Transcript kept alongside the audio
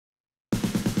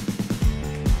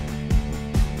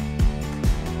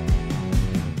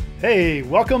Hey,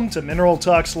 welcome to Mineral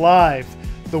Talks Live,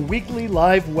 the weekly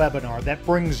live webinar that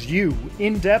brings you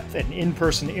in-depth and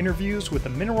in-person interviews with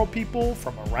the mineral people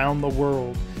from around the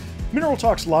world. Mineral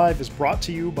Talks Live is brought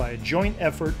to you by a joint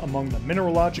effort among the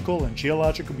Mineralogical and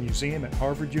Geological Museum at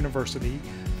Harvard University,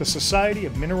 the Society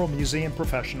of Mineral Museum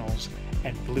Professionals,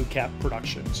 and Blue Cap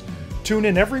Productions. Tune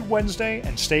in every Wednesday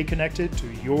and stay connected to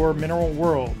your mineral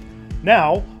world.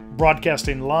 Now,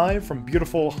 broadcasting live from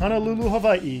beautiful Honolulu,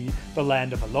 Hawaii, the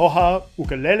land of aloha,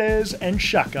 ukuleles, and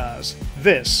shakas,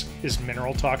 this is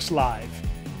Mineral Talks Live.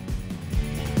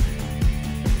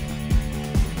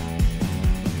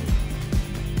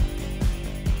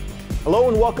 Hello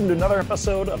and welcome to another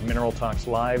episode of Mineral Talks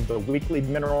Live, the weekly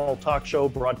mineral talk show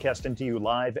broadcasting to you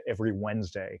live every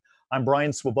Wednesday. I'm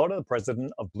Brian Swoboda, the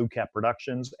president of Blue Cap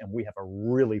Productions, and we have a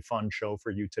really fun show for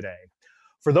you today.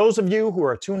 For those of you who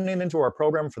are tuning into our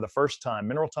program for the first time,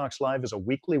 Mineral Talks Live is a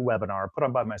weekly webinar put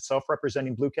on by myself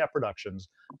representing Blue Cap Productions,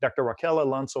 Dr. Raquel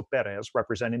Alonso Perez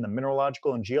representing the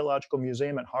Mineralogical and Geological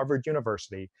Museum at Harvard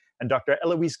University, and Dr.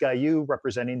 Eloise Gaillou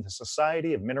representing the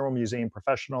Society of Mineral Museum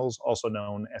Professionals, also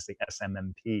known as the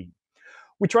SMMP.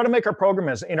 We try to make our program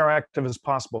as interactive as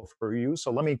possible for you,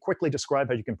 so let me quickly describe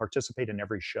how you can participate in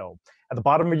every show. At the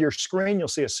bottom of your screen, you'll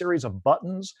see a series of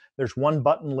buttons. There's one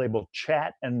button labeled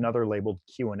Chat and another labeled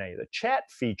Q&A. The Chat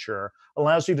feature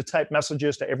allows you to type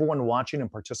messages to everyone watching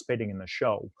and participating in the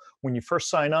show. When you first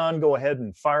sign on, go ahead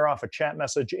and fire off a chat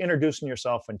message, introducing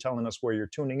yourself and telling us where you're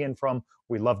tuning in from.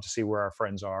 We love to see where our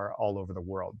friends are all over the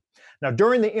world. Now,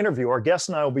 during the interview, our guests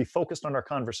and I will be focused on our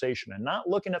conversation and not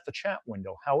looking at the chat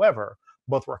window. However,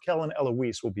 both Raquel and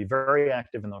Eloise will be very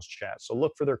active in those chats, so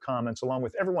look for their comments along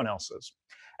with everyone else's.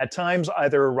 At times,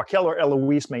 either Raquel or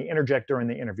Eloise may interject during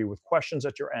the interview with questions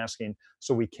that you're asking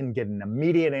so we can get an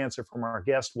immediate answer from our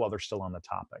guest while they're still on the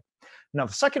topic. Now,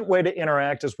 the second way to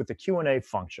interact is with the Q&A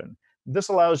function. This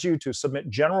allows you to submit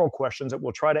general questions that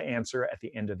we'll try to answer at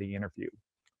the end of the interview.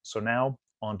 So now,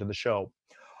 on to the show.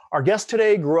 Our guest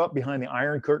today grew up behind the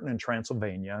Iron Curtain in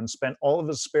Transylvania and spent all of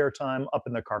his spare time up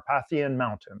in the Carpathian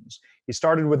Mountains. He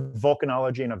started with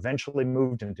volcanology and eventually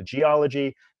moved into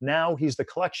geology. Now he's the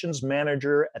collections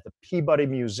manager at the Peabody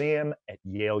Museum at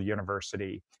Yale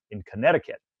University in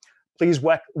Connecticut. Please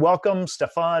welcome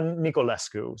Stefan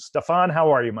Nicolescu. Stefan,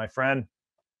 how are you, my friend?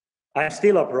 I'm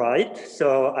still upright,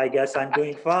 so I guess I'm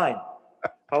doing fine.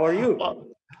 How are you?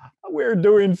 We're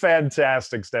doing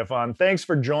fantastic, Stefan. Thanks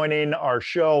for joining our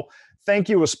show. Thank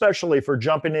you especially for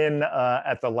jumping in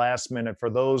at the last minute. For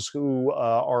those who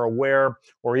are aware,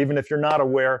 or even if you're not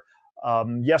aware,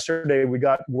 yesterday we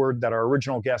got word that our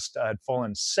original guest had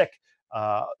fallen sick.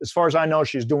 As far as I know,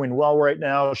 she's doing well right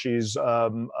now. She's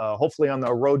hopefully on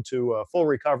the road to full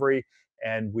recovery.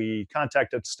 And we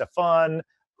contacted Stefan,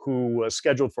 who was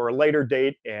scheduled for a later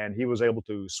date, and he was able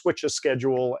to switch his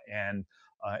schedule and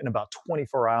in about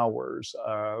 24 hours,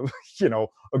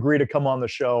 agree to come on the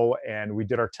show, and we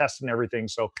did our test and everything.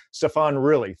 So, Stefan,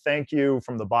 really, thank you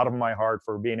from the bottom of my heart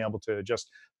for being able to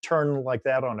just turn like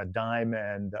that on a dime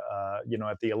and,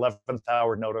 at the 11th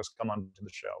hour notice, come on to the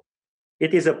show.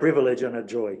 It is a privilege and a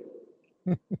joy.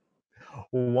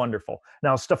 Wonderful.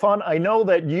 Now, Stefan, I know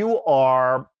that you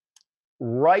are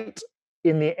right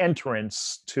in the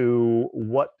entrance to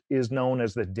what is known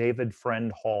as the David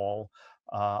Friend Hall,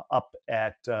 up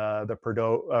at up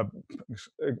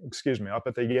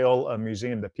at the Yale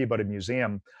Museum, the Peabody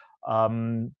Museum.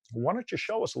 Why don't you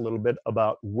show us a little bit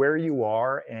about where you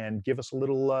are and give us a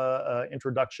little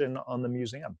introduction on the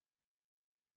museum?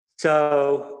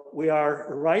 So we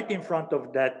are right in front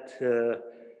of that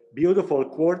beautiful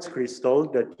quartz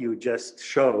crystal that you just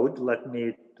showed. Let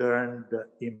me turn the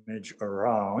image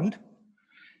around.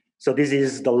 So this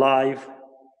is the live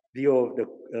view of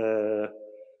the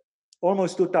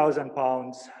almost 2,000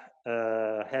 pounds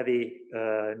heavy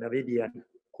Navidian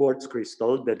quartz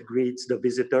crystal that greets the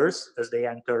visitors as they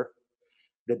enter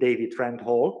the David Friend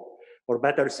Hall, or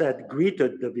better said,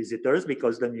 greeted the visitors,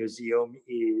 because the museum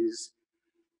is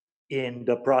in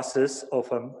the process of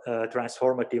a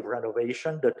transformative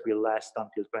renovation that will last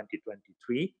until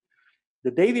 2023.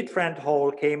 The David Friend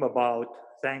Hall came about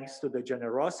thanks to the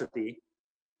generosity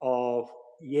of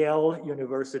Yale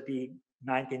University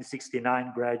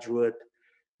 1969 graduate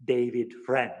David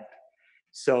Friend.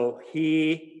 So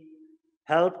he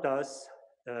helped us,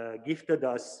 gifted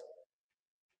us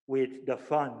with the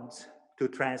funds to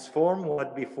transform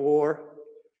what before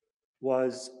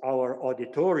was our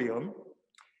auditorium.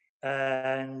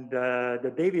 And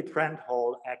the David Friend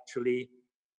Hall actually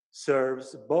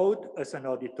serves both as an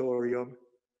auditorium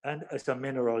and as a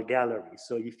mineral gallery.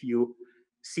 So if you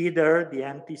see there the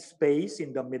empty space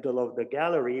in the middle of the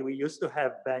gallery, we used to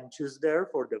have benches there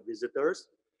for the visitors.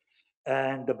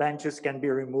 and the benches can be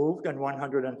removed, and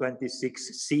 126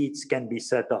 seats can be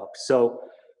set up. So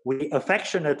we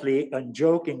affectionately and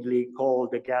jokingly call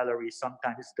the gallery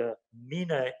sometimes the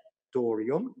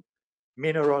Minatorium,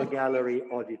 Mineral Gallery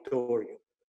Auditorium.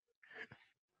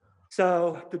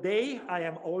 So today I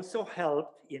am also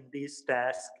helped in this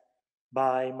task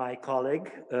by my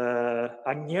colleague,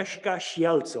 Agnieszka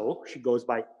Szielco. She goes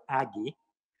by Aggie.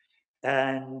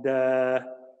 And I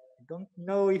don't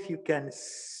know if you can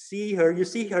see her. You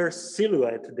see her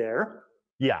silhouette there.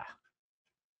 Yeah.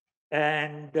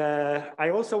 And I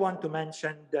also want to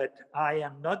mention that I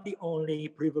am not the only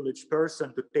privileged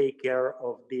person to take care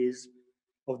of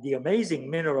the amazing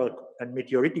mineral and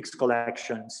meteoritics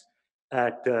collections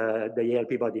at the Yale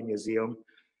Peabody Museum.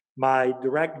 My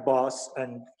direct boss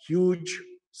and huge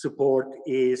support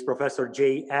is Professor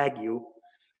Jay Ague,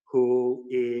 who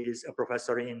is a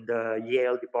professor in the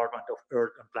Yale Department of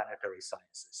Earth and Planetary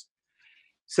Sciences.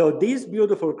 So this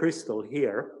beautiful crystal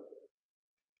here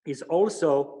is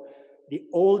also the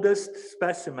oldest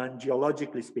specimen,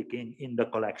 geologically speaking, in the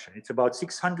collection. It's about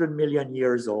 600 million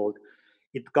years old.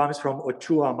 It comes from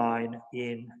Ochua mine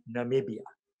in Namibia.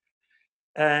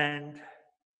 And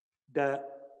the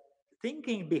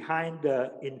thinking behind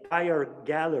the entire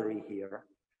gallery here,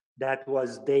 that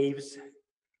was Dave's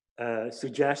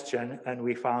suggestion, and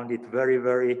we found it very,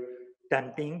 very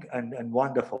tempting and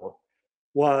wonderful,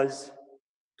 was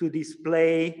to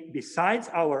display, besides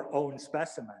our own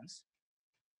specimens,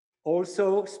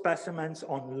 also specimens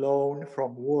on loan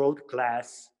from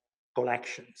world-class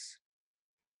collections.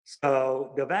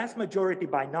 So the vast majority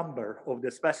by number of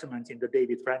the specimens in the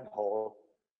David Friend Hall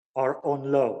are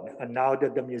on loan. And now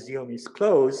that the museum is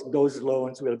closed, those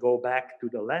loans will go back to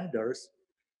the lenders.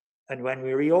 And when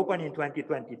we reopen in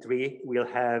 2023, we'll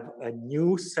have a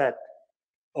new set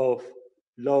of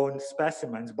loan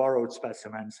specimens, borrowed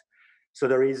specimens. So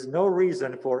there is no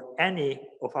reason for any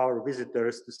of our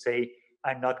visitors to say,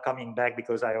 I'm not coming back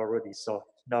because I already saw it.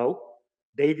 No,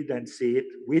 they didn't see it.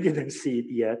 We didn't see it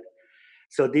yet.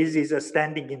 So this is a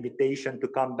standing invitation to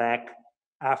come back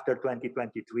after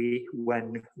 2023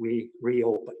 when we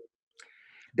reopen.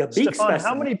 The big Stefan, specimen,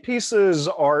 how many pieces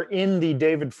are in the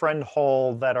David Friend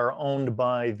Hall that are owned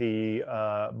by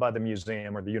the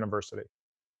museum or the university?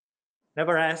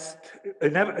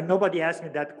 Nobody asked me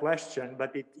that question,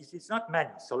 but it's not many.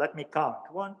 So let me count.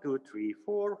 1, 2, 3,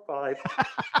 4, 5,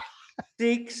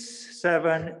 6,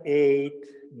 7, 8,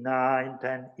 9,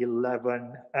 10,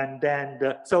 11. And then,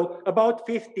 so about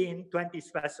 15, 20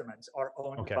 specimens are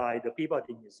owned by the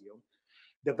Peabody Museum.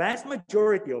 The vast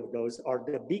majority of those are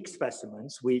the big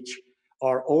specimens, which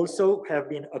are also have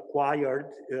been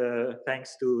acquired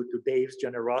thanks to Dave's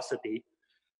generosity.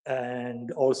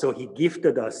 And also he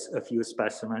gifted us a few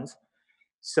specimens.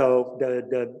 So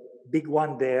the big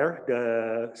one there,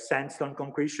 the sandstone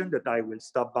concretion that I will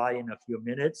stop by in a few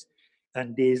minutes,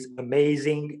 and this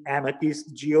amazing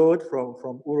amethyst geode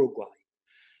from Uruguay.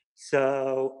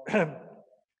 So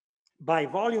by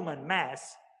volume and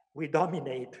mass, we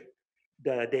dominate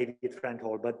the David Friend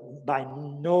Hall, but by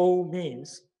no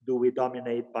means do we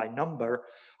dominate by number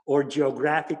or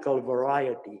geographical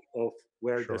variety of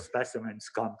where the specimens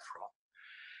come from.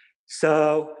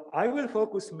 So I will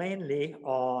focus mainly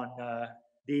on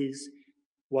these,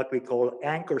 what we call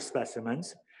anchor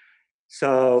specimens.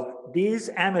 So these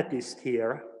amethyst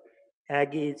here,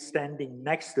 Aggie is standing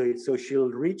next to it, so she'll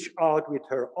reach out with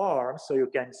her arm so you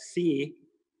can see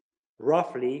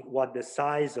roughly what the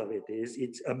size of it is.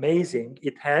 It's amazing.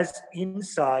 It has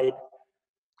inside,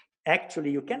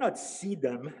 actually you cannot see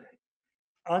them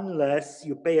unless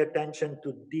you pay attention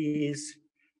to these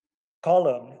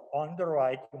column on the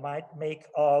right. You might make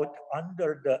out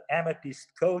under the amethyst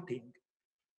coating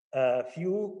a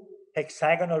few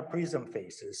hexagonal prism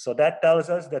faces. So that tells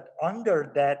us that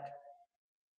under that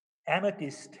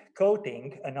amethyst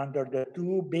coating and under the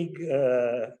two big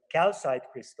calcite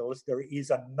crystals, there is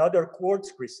another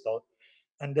quartz crystal,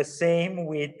 and the same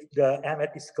with the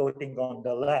amethyst coating on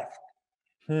the left.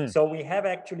 So we have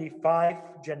actually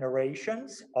 5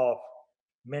 generations of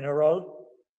mineral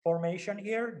formation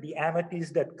here. The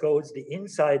amethyst that coats the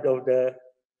inside of the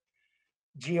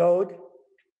geode,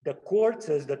 the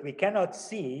quartzes that we cannot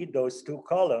see, those 2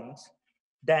 columns,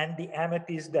 then the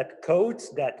amethyst that coats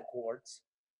that quartz,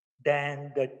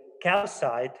 then the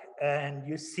calcite, and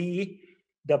you see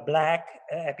the black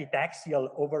epitaxial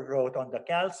overgrowth on the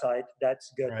calcite,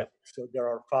 that's good. Right. So there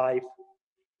are 5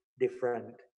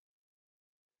 different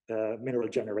mineral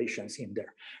generations in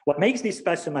there. What makes this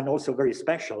specimen also very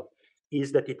special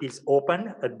is that it is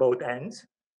open at both ends.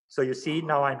 So you see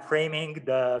now I'm framing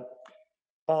the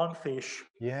palmfish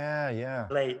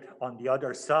plate on the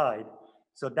other side.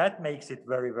 So that makes it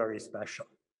very, very special.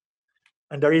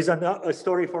 And there is a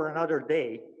story for another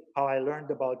day, how I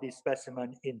learned about this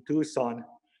specimen in Tucson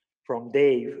from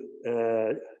Dave,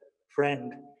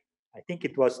 friend. I think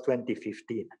it was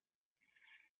 2015.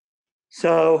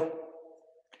 So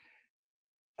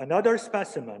another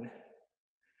specimen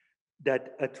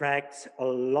that attracts a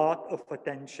lot of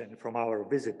attention from our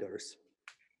visitors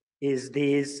is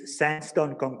this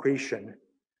sandstone concretion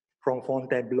from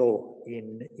Fontainebleau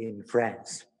in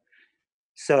France.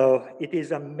 So it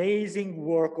is amazing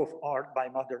work of art by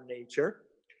Mother Nature.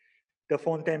 The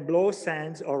Fontainebleau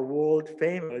sands are world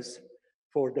famous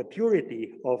for the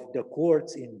purity of the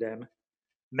quartz in them.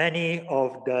 Many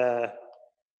of the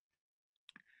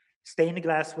stained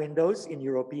glass windows in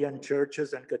European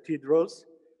churches and cathedrals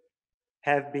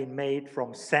have been made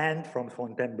from sand from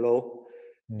Fontainebleau.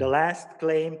 The last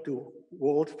claim to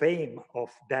world fame of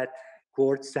that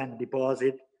quartz sand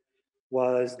deposit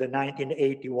was the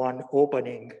 1981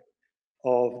 opening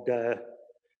of the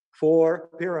 4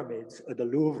 pyramids at the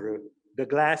Louvre. The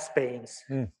glass panes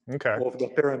of the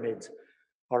pyramids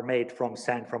are made from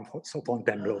sand from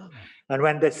Fontainebleau. And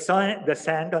when the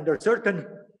sand under certain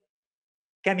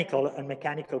chemical and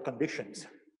mechanical conditions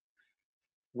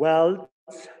welds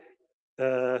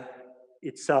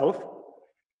itself,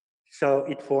 so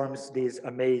it forms these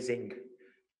amazing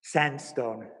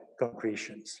sandstone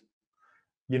concretions.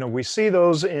 You know, we see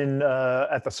those in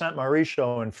at the Sainte Marie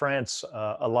show in France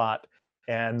a lot,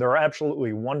 and they're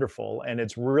absolutely wonderful. And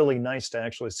it's really nice to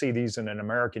actually see these in an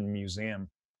American museum.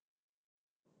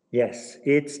 Yes,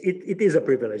 it is a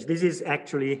privilege. This is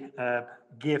actually a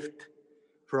gift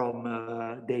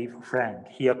from Dave Friend.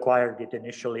 He acquired it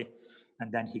initially,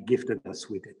 and then he gifted us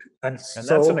with it. And so,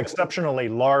 that's an exceptionally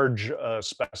large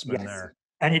specimen there.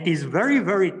 And it is very,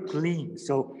 very clean.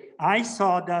 So I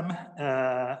saw them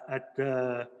at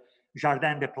the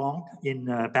Jardin des Plantes in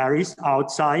Paris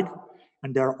outside,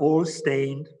 and they're all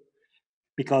stained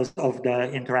because of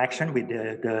the interaction with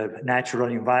the natural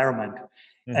environment.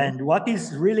 And what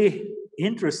is really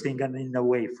interesting and in a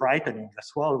way frightening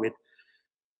as well with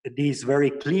these very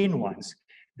clean ones,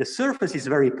 the surface is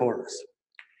very porous.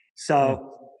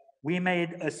 So we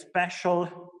made a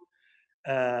special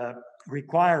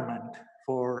requirement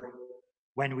for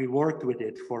when we worked with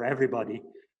it for everybody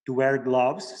to wear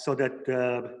gloves so that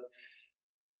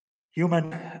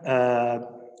human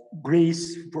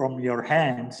grease from your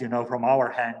hands, you know, from our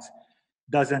hands,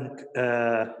 doesn't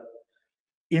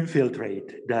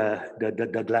infiltrate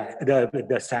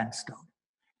the sandstone.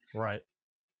 Right.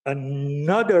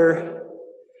 Another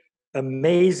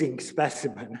amazing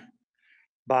specimen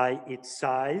by its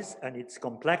size and its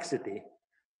complexity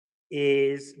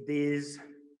is these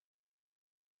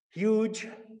huge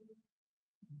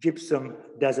gypsum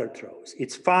desert rose.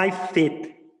 It's 5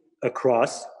 feet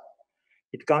across.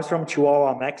 It comes from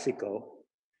Chihuahua, Mexico.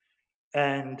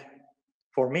 And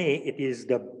for me, it is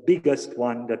the biggest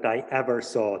one that I ever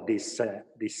saw this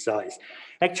size.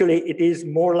 Actually, it is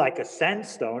more like a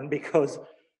sandstone because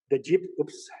the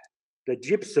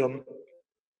gypsum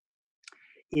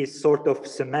is sort of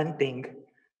cementing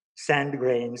sand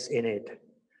grains in it.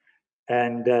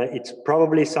 And it's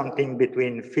probably something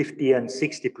between 50 and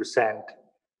 60%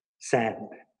 sand.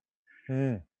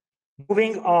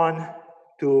 Moving on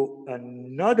to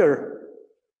another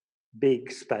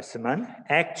big specimen.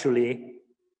 Actually,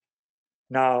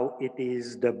 now it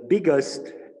is the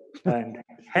biggest and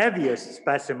heaviest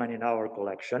specimen in our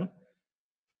collection.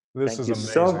 This is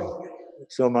amazing.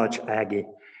 So much, Aggie.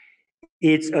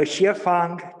 It's a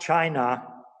Xiefang, China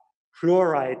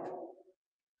fluorite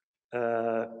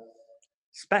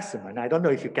specimen. I don't know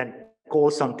if you can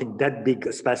call something that big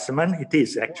a specimen. It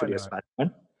is actually a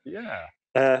specimen. Yeah.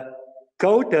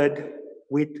 Coated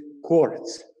with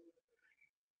quartz.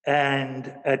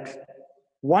 And at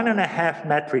 1.5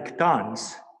 metric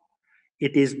tons,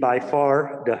 it is by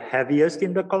far the heaviest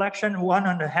in the collection.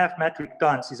 1.5 metric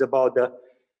tons is about the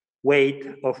weight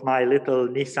of my little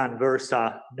Nissan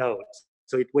Versa notes.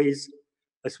 So it weighs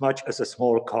as much as a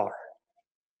small car.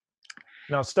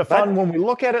 Now, Stefan, when we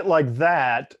look at it like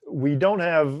that, we don't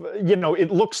have, you know,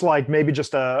 it looks like maybe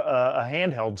just a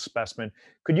handheld specimen.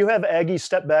 Could you have Aggie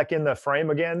step back in the frame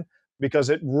again? Because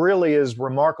it really is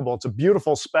remarkable. It's a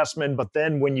beautiful specimen, but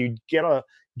then when you get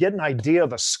an idea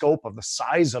of the scope of the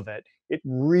size of it, it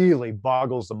really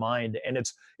boggles the mind. And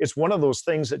it's one of those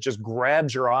things that just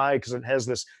grabs your eye because it has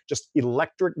this just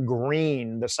electric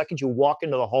green. The second you walk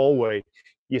into the hallway,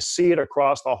 you see it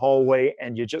across the hallway,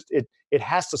 and you just it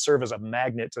has to serve as a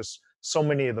magnet to so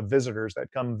many of the visitors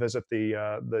that come visit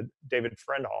the David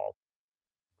Friend Hall.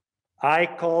 I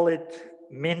call it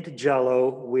mint jello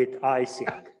with icing.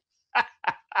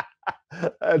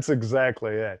 That's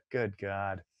exactly it. Good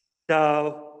God.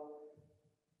 So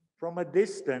from a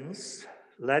distance,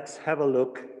 let's have a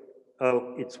look.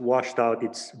 Oh, it's washed out.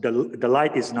 It's the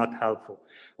light is not helpful.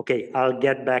 Okay, I'll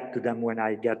get back to them when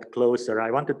I get closer.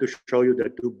 I wanted to show you the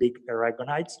two big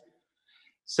aragonites.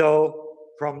 So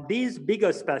from these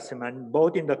bigger specimens,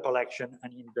 both in the collection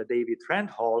and in the David Friend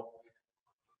Hall,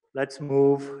 let's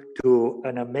move to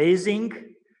an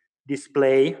amazing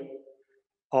display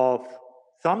of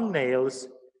thumbnails,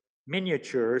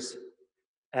 miniatures,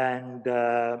 and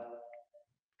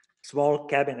small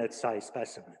cabinet-sized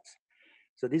specimens.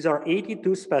 So these are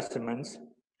 82 specimens,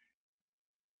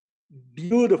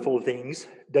 beautiful things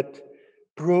that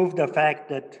prove the fact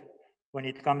that when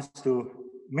it comes to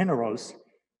minerals,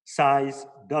 size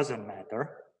doesn't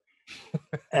matter.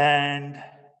 And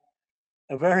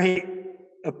a very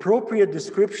appropriate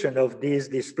description of this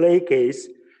display case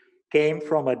came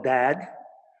from a dad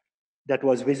that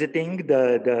was visiting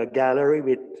the gallery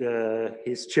with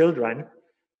his children.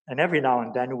 And every now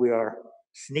and then we are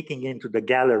sneaking into the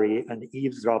gallery and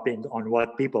eavesdropping on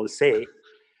what people say.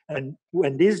 And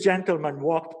when this gentleman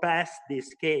walked past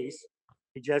this case,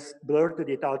 he just blurted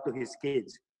it out to his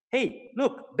kids. Hey,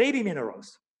 look, baby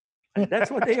minerals. And that's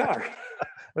what they are.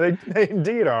 They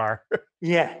indeed are.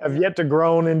 Yeah. Have yet to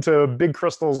grown into big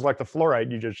crystals like the fluorite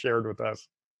you just shared with us.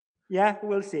 Yeah,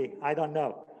 we'll see. I don't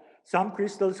know. Some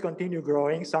crystals continue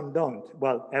growing, some don't.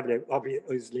 Well,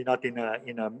 obviously not in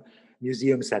a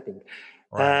museum setting.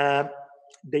 Right.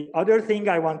 The other thing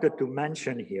I wanted to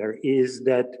mention here is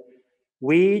that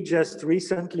we just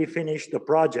recently finished a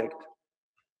project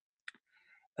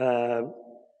of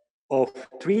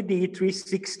 3D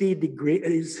 360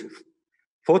 degrees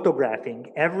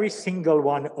photographing every single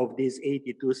one of these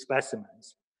 82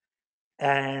 specimens.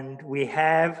 And we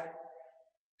have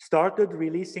started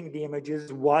releasing the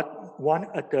images one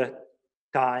at a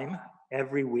time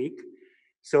every week.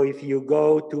 So if you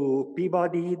go to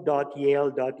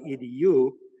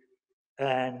peabody.yale.edu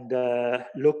and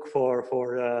look for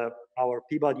our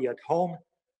Peabody at Home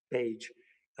page,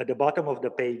 at the bottom of the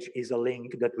page is a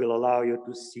link that will allow you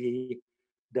to see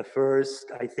the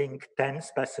first, I think, 10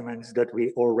 specimens that we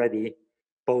already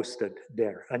posted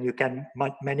there. And you can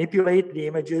manipulate the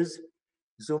images,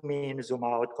 zoom in, zoom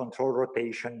out, control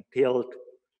rotation, tilt.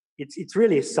 It's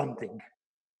really something.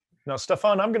 Now,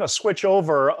 Stefan, I'm going to switch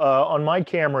over on my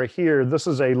camera here. This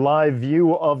is a live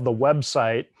view of the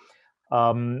website.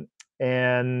 And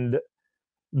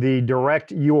the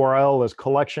direct URL is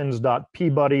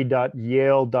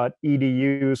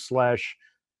collections.peabody.yale.edu/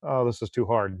 oh, this is too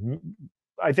hard.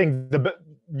 I think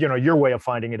your way of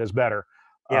finding it is better.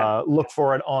 Yeah. Look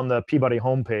for it on the Peabody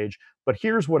homepage. But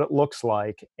here's what it looks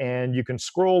like. And you can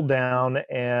scroll down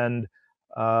and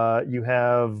you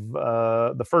have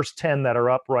the first 10 that are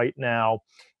up right now.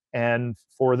 And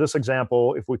for this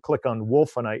example, if we click on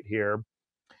Wolfenite here,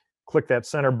 click that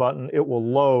center button, it will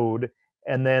load.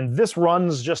 And then this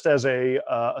runs just as a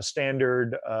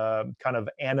standard kind of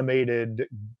animated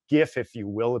GIF, if you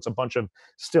will. It's a bunch of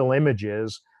still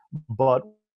images. But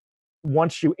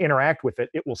once you interact with it,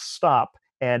 it will stop.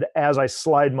 And as I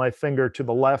slide my finger to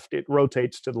the left, it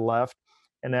rotates to the left.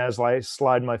 And as I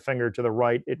slide my finger to the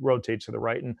right, it rotates to the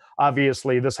right. And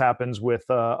obviously, this happens with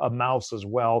a mouse as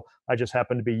well. I just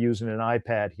happen to be using an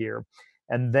iPad here.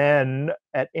 And then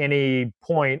at any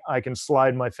point, I can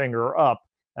slide my finger up.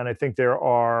 And I think there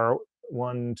are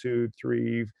there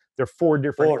are four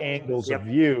different angles of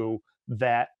view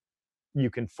that you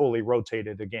can fully rotate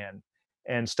it again.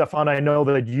 And Stefan, I know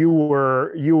that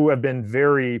you have been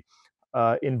very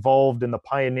involved in the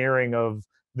pioneering of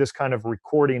this kind of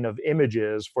recording of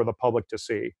images for the public to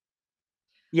see.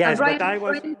 Yes, Brian, but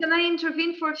Brian, can I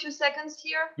intervene for a few seconds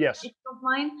here? Yes. If you don't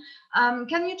mind.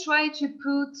 Can you try to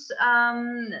put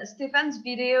Stefan's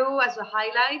video as a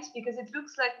highlight? Because it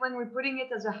looks like when we're putting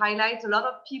it as a highlight, a lot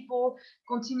of people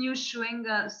continue seeing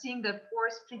the four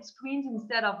split screens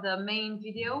instead of the main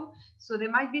video. So there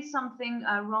might be something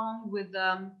wrong with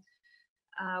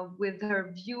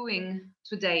her viewing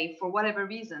today for whatever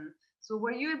reason. So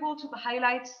were you able to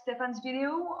highlight Stefan's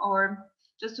video, or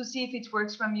just to see if it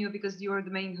works from you because you're the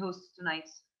main host tonight?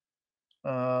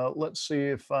 Let's see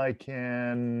if I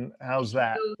can. How's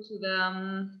that? Go to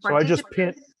the so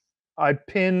I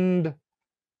pinned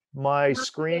my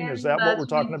screen. Is that what we're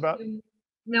talking about?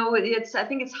 No, I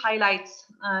think it's highlights.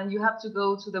 You have to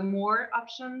go to the more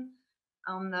option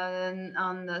on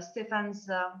the Stefan's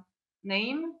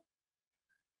name.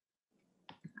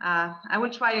 I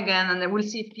will try again, and then we'll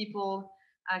see if people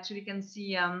actually can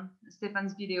see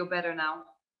Stefan's video better now.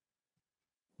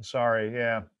 Sorry,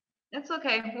 yeah. It's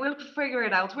okay. We'll figure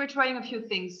it out. We're trying a few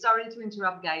things. Sorry to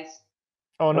interrupt, guys.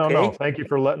 Oh, no, Okay. no. Thank you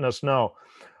for letting us know.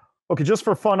 Okay, just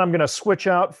for fun, I'm going to switch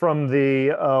out from the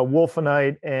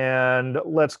wolfenite and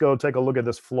let's go take a look at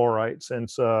this fluorite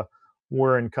since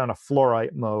we're in kind of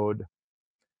fluorite mode.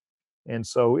 And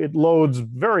so it loads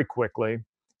very quickly.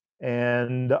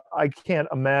 And I can't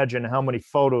imagine how many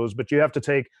photos, but you have to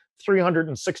take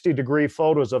 360-degree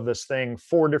photos of this thing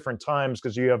 4 different times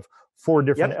because you have 4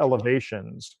 different Yep.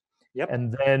 elevations. Yep.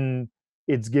 And then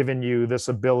it's given you this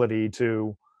ability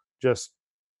to just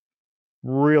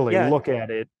really Yeah. look at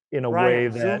it in a way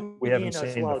Brian, that zoom we haven't in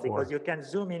as seen well, before. because you can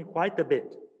zoom in quite a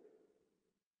bit.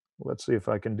 Let's see if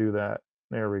I can do that.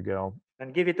 There we go.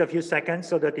 And give it a few seconds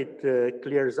so that it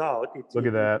clears out. Look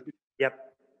at that. Yep.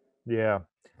 Yeah.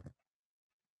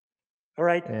 All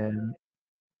right. And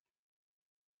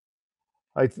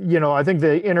I think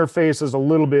the interface is a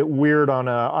little bit weird on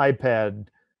an iPad It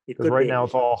because could right be. now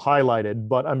it's all highlighted,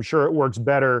 but I'm sure it works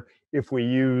better if we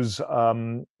use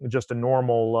just a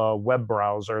normal web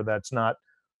browser that's not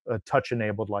touch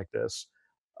enabled like this.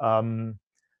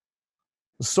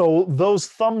 So those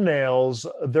thumbnails,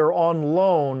 they're on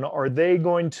loan. Are they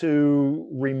going to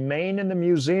remain in the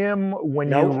museum when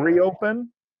No. you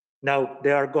reopen? Now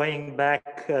they are going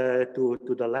back to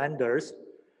the lenders,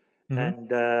 and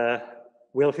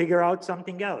we'll figure out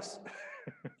something else.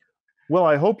 Well,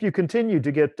 I hope you continue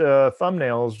to get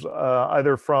thumbnails,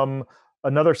 either from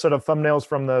another set of thumbnails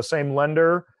from the same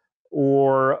lender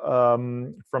or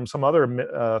from some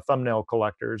other thumbnail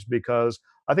collectors, because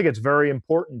I think it's very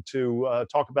important to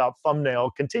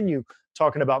continue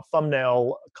talking about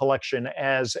thumbnail collection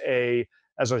as a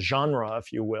genre,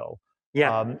 if you will.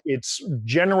 Yeah. It's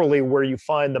generally where you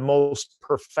find the most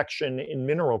perfection in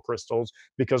mineral crystals,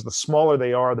 because the smaller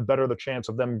they are, the better the chance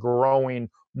of them growing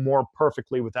more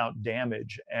perfectly without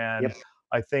damage. And Yep.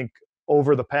 I think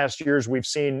over the past years, we've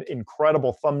seen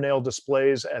incredible thumbnail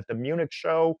displays at the Munich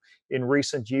show in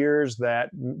recent years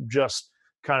that just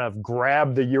kind of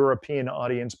grabbed the European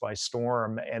audience by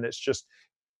storm. And it's just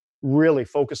really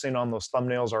focusing on those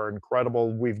thumbnails are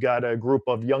incredible. We've got a group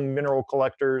of young mineral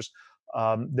collectors.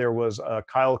 There was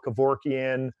Kyle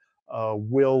Kevorkian,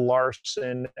 Will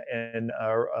Larson, and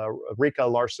Rika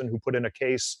Larson, who put in a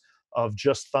case of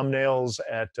just thumbnails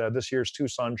at this year's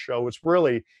Tucson show.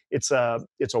 It's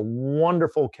a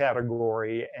wonderful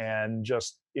category and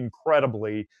just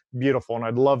incredibly beautiful. And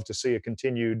I'd love to see a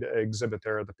continued exhibit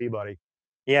there at the Peabody.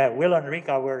 Yeah, Will and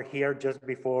Rika were here just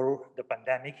before the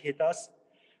pandemic hit us,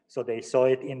 so they saw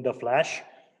it in the flesh.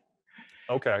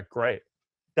 Okay, great.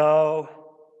 So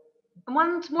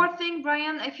one more thing,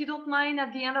 Brian, if you don't mind,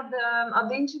 at the end of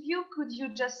the interview, could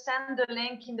you just send the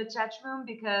link in the chat room,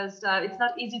 because it's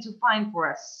not easy to find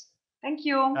for us. Thank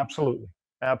you.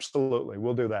 Absolutely,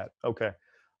 we'll do that. Okay.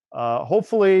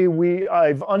 Hopefully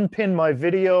I've unpinned my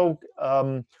video.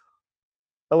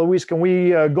 Eloise, can we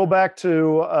go back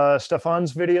to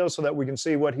Stefan's video so that we can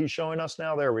see what he's showing us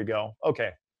now? There we go.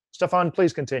 Okay, Stefan,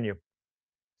 please continue.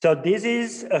 So this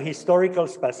is a historical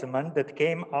specimen that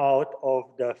came out of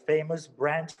the famous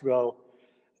Branchville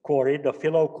quarry, the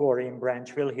Philo quarry in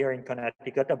Branchville here in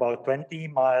Connecticut, about 20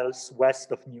 miles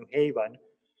west of New Haven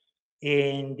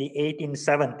in the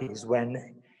 1870s,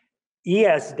 when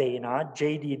E.S. Dana,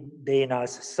 J.D.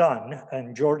 Dana's son,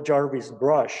 and George Jarvis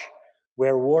Brush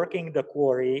were working the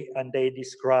quarry, and they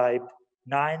described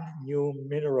 9 new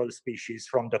mineral species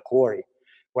from the quarry.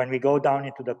 When we go down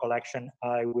into the collection,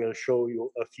 I will show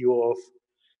you a few of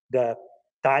the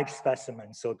type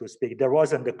specimens, so to speak. There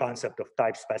wasn't the concept of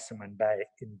type specimen back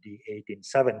in the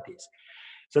 1870s.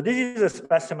 So this is a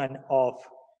specimen of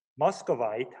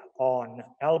muscovite on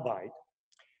albite.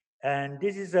 And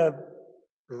this is a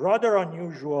rather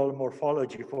unusual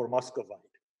morphology for muscovite.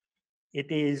 It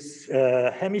is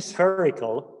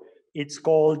hemispherical. It's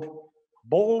called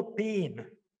ball peen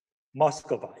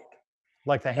muscovite.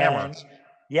 Like the hammer.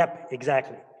 Yep,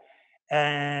 exactly.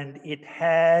 And it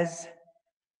has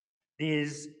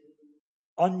this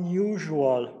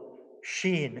unusual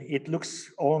sheen. It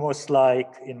looks almost like,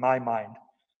 in my mind,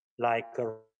 like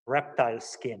a reptile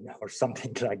skin or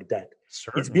something like that.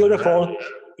 Certainly. It's beautiful.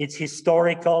 It's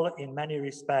historical in many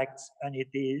respects, and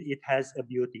it has a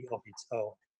beauty of its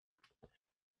own.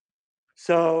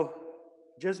 So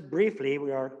just briefly,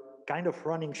 we are kind of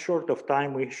running short of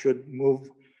time. We should move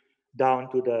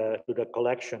down to the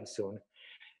collection soon.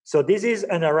 So this is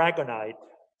an aragonite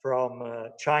from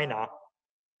China.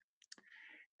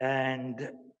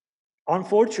 And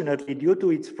unfortunately, due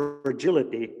to its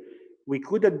fragility, we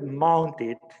couldn't mount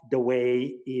it the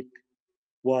way it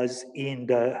was in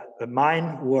the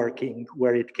mine working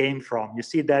where it came from. You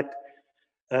see that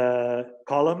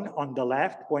column on the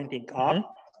left pointing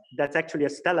up? That's actually a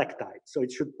stalactite, so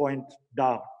it should point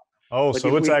down. Oh, But so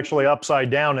if it's we- actually upside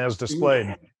down as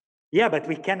displayed. Yeah, but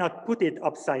we cannot put it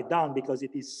upside down because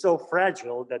it is so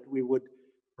fragile that we would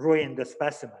ruin the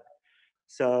specimen.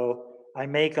 So I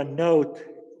make a note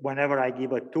whenever I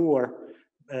give a tour,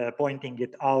 pointing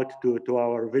it out to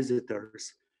our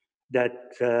visitors, that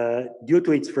due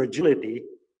to its fragility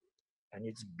and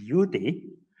its beauty,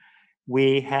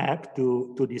 we have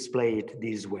to display it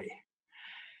this way.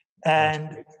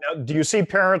 And now, do you see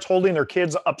parents holding their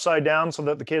kids upside down so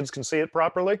that the kids can see it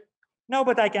properly? no,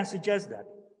 but I can suggest that.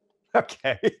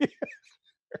 Okay.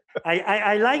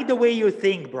 I like the way you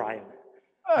think, Brian.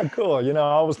 Oh, cool. You know,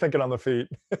 I was thinking on the feet.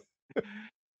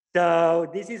 So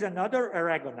this is another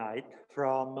aragonite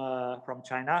from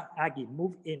China. Aggie,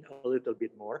 move in a little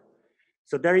bit more.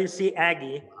 So there you see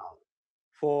Aggie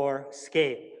for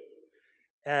scale.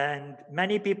 And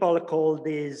many people call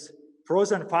these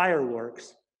frozen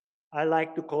fireworks. I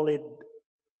like to call it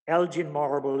Elgin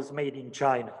marbles made in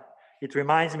China. It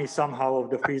reminds me somehow of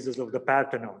the friezes of the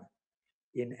Parthenon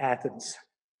in Athens.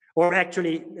 Or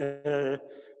actually,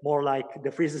 more like the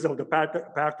friezes of the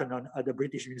Parthenon at the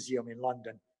British Museum in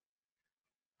London.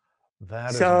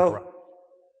 That is so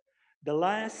the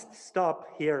last stop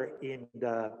here in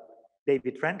the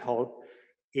David Trent Hall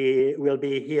will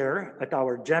be here at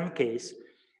our gem case.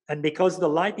 And because the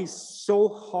light is so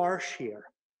harsh here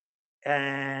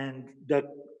and the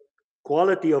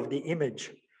quality of the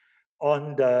image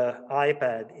on the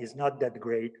iPad is not that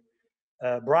great,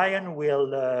 Brian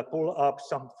will pull up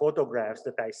some photographs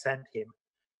that I sent him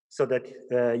so that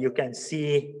you can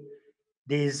see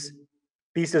these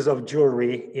pieces of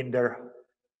jewelry in their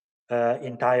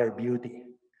entire beauty.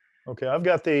 okay. I've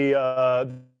got the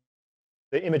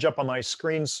image up on my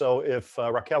screen, so if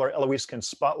Raquel or Eloise can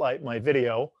spotlight my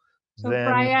video, So then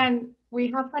Brian, we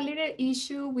have a little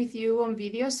issue with you on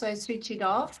video, so I switch it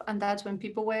off, and that's when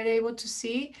people were able to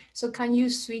see. So can you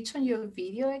switch on your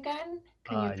video again?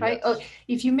 Can you try? yes. Oh,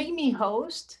 if you make me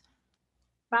host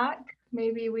back,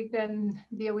 maybe we can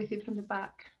deal with it from the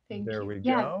back. Thank There you. we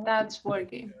Yeah, go. that's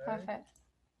working. Okay. Perfect.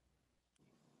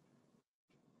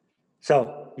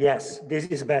 So yes, this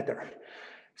is better.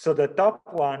 So the top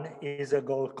one is a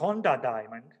Golconda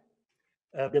diamond.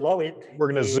 Below it, We're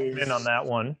going to zoom in on that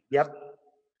one. Yep.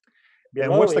 And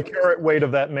Below what's the it, carat weight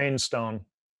of that main stone?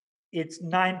 It's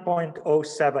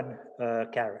 9.07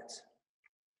 carats.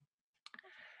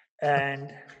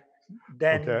 And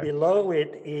then Okay. below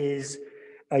it is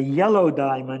a yellow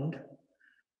diamond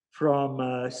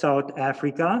from South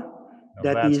Africa. Now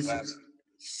That is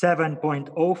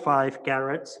 7.05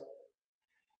 carats.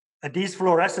 These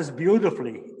fluoresces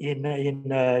beautifully in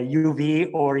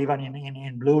UV or even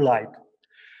in blue light.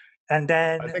 And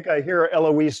then I think I hear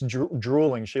Eloise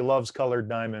drooling. She loves colored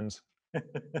diamonds.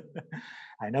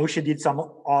 I know she did some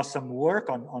awesome work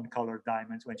on colored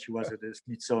diamonds when she was at the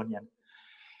Smithsonian.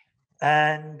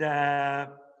 And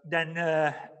then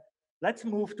let's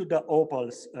move to the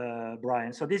opals,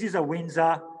 Brian. So this is a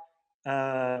Windsor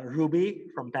ruby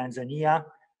from Tanzania,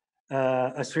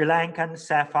 a Sri Lankan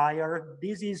sapphire.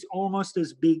 This is almost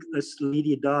as big as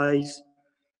Lady Di's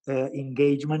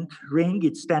engagement ring.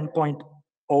 It's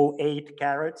 10.08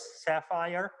 carats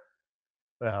sapphire.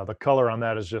 Yeah, the color on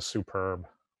that is just superb.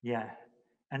 Yeah.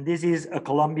 And this is a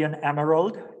Colombian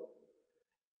emerald.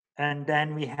 And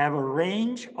then we have a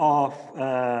range of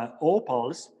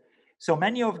opals. So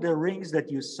many of the rings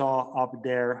that you saw up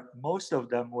there, most of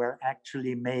them were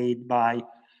actually made by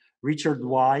Richard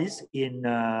Wise in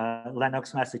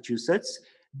Lenox, Massachusetts.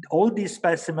 All these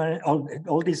specimens,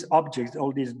 all these objects,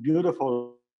 all these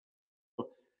beautiful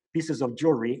pieces of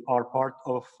jewelry are part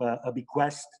of a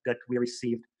bequest that we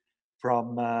received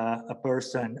from a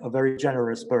person, a very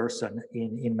generous person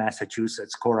in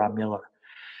Massachusetts, Cora Miller.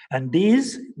 And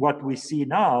these, what we see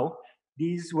now,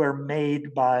 these were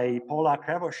made by Paula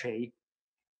Crevochet,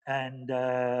 and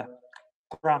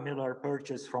Cora Miller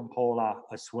purchased from Paula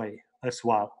as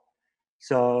well.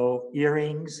 So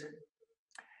earrings,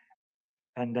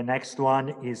 and the next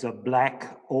one is a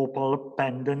black opal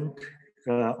pendant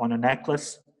on a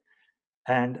necklace,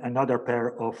 and another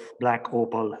pair of black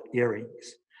opal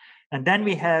earrings. And then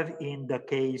we have in the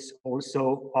case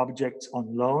also objects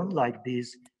on loan, like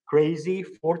these crazy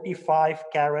 45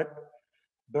 carat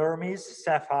Burmese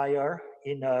sapphire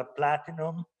in a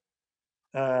platinum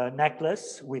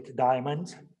necklace with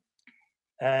diamonds.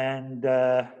 And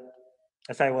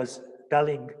as I was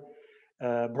telling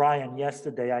Brian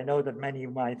yesterday, I know that many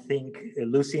might think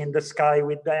Lucy in the Sky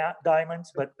with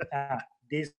diamonds, but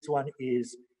this one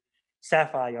is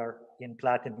sapphire in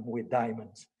platinum with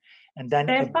diamonds. And then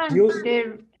Stefan,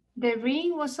 the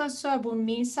ring was also a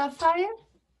Burmese sapphire?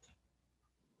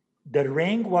 The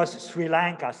ring was Sri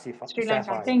Lanka Sri Lanka,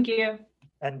 sapphire. thank you.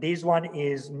 And this one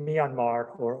is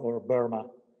Myanmar or Burma.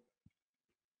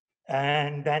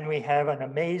 And then we have an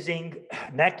amazing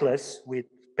necklace with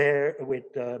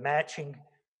matching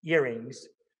earrings,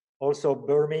 also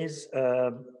Burmese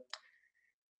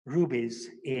rubies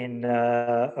in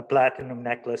a platinum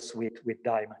necklace with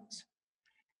diamonds.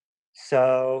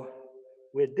 So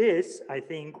with this, I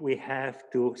think we have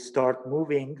to start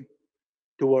moving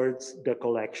towards the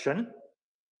collection.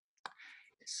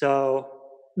 So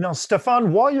now,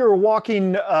 Stefan, while you're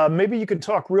walking, maybe you could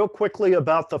talk real quickly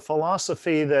about the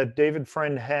philosophy that David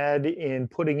Friend had in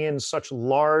putting in such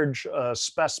large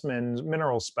specimens,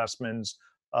 mineral specimens,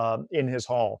 in his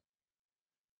hall.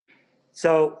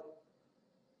 So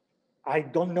I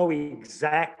don't know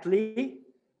exactly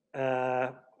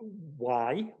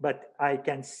why, but I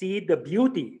can see the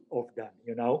beauty of them,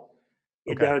 you know.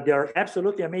 Okay. They're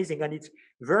absolutely amazing. And it's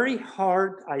very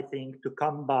hard, I think, to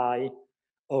come by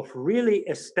of really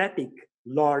aesthetic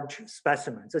large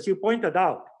specimens. As you pointed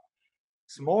out,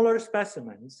 smaller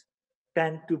specimens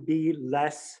tend to be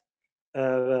less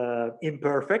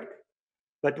imperfect.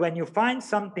 But when you find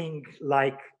something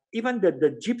like even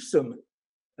the gypsum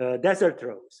desert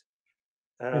rose,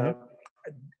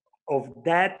 of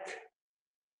that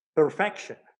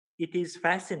perfection, it is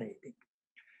fascinating.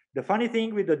 The funny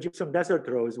thing with the gypsum desert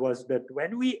rose was that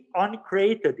when we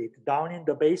uncrated it down in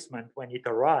the basement when it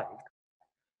arrived,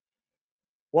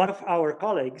 one of our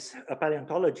colleagues, a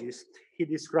paleontologist, he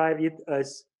described it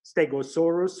as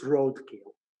Stegosaurus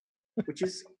roadkill, which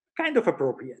is kind of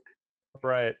appropriate.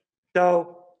 Right.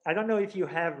 So I don't know if you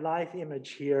have live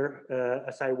image here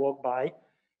as I walk by.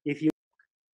 If you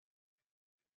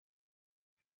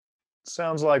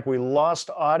Sounds like we lost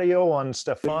audio on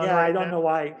Stefan. yeah, right I don't now. know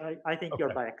why. I think you're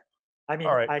Okay. back. I mean,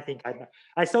 All right. I think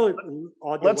I saw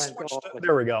audio Let's went switch off. to,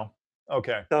 there we go.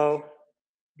 Okay. So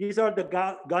these are the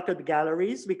gutted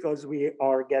galleries because we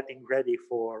are getting ready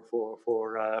for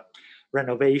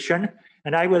renovation.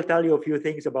 And I will tell you a few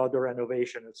things about the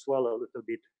renovation as well a little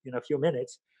bit in a few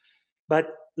minutes.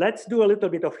 But let's do a little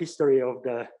bit of history of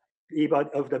the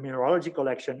mineralogy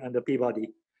collection and the Peabody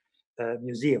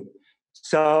Museum.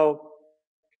 So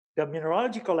the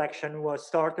mineralogy collection was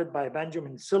started by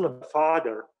Benjamin Silliman's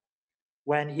father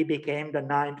when he became the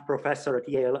 9th professor at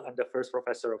Yale and the first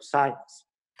professor of science.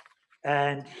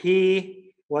 And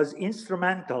he was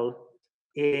instrumental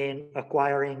in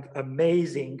acquiring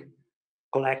amazing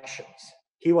collections.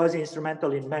 He was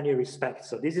instrumental in many respects.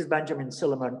 So this is Benjamin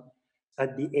Silliman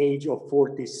at the age of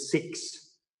 46.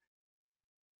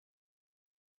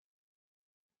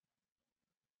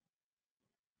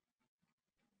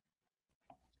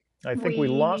 I think we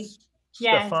lost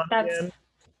yes, Stefan again.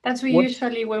 That's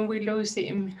usually when we lose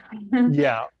him.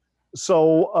 Yeah.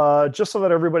 So just so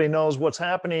that everybody knows what's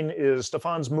happening is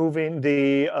Stefan's moving.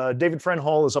 The David Friend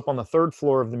Hall is up on the 3rd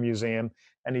floor of the museum,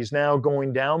 and he's now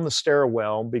going down the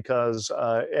stairwell because,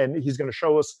 and he's going to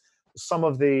show us some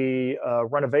of the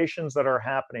renovations that are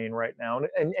happening right now.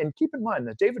 And keep in mind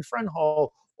that David Friend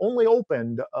Hall only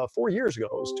opened 4 years ago.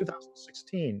 It was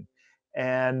 2016.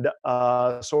 And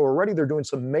so already they're doing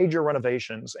some major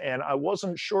renovations. And I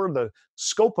wasn't sure the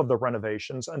scope of the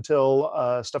renovations until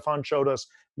Stefan showed us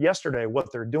yesterday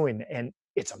what they're doing. And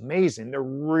it's amazing.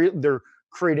 They're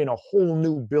creating a whole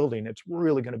new building. It's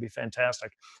really going to be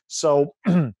fantastic. So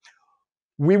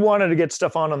we wanted to get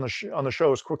Stefan on the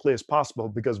show as quickly as possible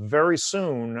because very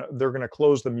soon they're going to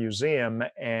close the museum.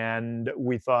 And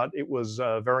we thought it was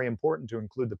very important to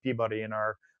include the Peabody in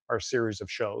our series of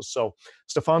shows. So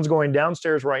Stefan's going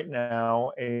downstairs right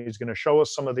now, and he's going to show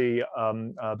us some of the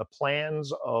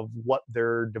plans of what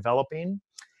they're developing,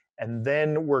 and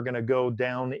then we're going to go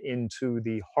down into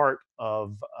the heart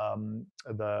of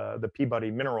the Peabody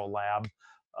Mineral Lab,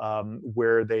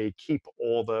 where they keep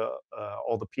all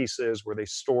the pieces, where they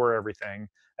store everything,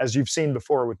 as you've seen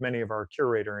before with many of our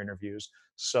curator interviews.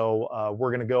 So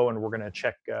we're going to go and we're going to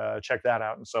check that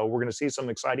out, and so we're going to see some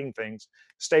exciting things.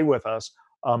 Stay with us.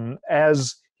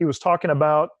 As he was talking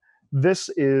about, this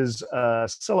is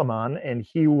Silliman, and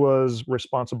he was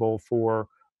responsible for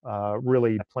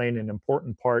really playing an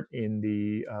important part in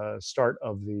the start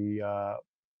of the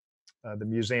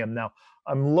museum. Now,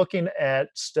 I'm looking at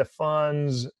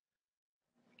Stefan's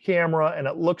camera, and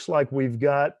it looks like we've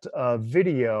got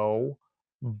video,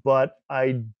 but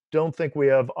I don't think we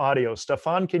have audio.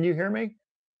 Stefan, can you hear me?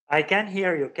 I can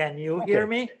hear you. Can you hear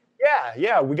me?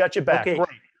 Yeah, we got you back. Okay. Great.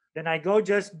 Then I go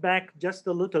back just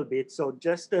a little bit. So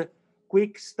just a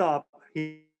quick stop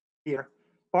here.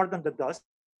 Pardon the dust.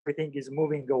 Everything is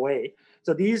moving away.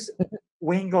 So this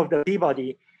wing of the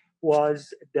Peabody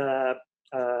was the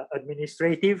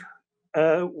administrative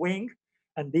wing,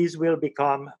 and these will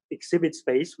become exhibit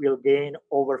space. We'll gain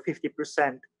over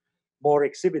 50% more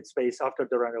exhibit space after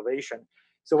the renovation.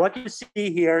 So what you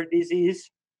see here, this is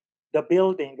the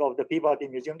building of the Peabody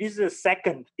Museum. This is the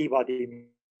second Peabody Museum.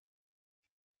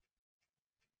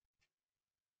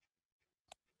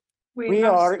 We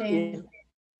are in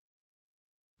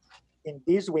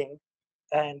this wing,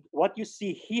 and what you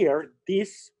see here,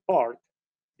 this part,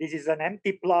 this is an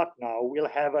empty plot now. We'll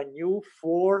have a new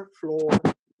 4-floor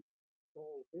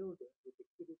building with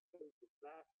exhibit space, with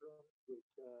classroom, with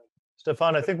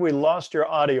Stefan, I think we lost your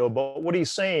audio, but what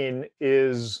he's saying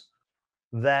is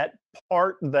that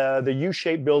part, the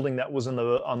U-shaped building that was on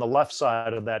the left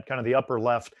side of that, kind of the upper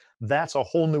left, that's a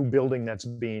whole new building that's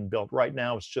being built. Right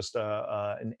now, it's just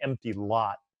an empty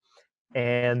lot.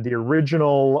 And the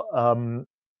original,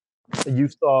 you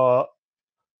saw,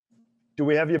 do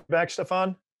we have you back,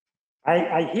 Stefan?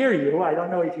 I hear you. I don't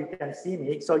know if you can see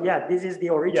me. So yeah, this is the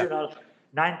original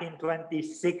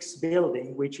 1926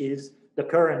 building, which is the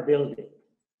current building.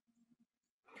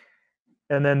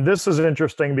 And then this is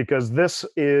interesting because this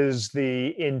is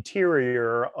the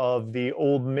interior of the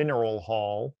old mineral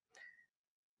hall.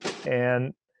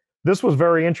 And this was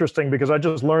very interesting because I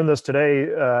just learned this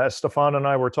today. Stefan and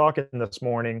I were talking this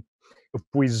morning. If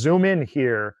we zoom in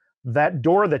here, that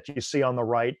door that you see on the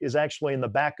right is actually in the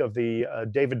back of the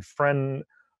David Friend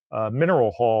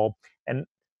Mineral Hall. And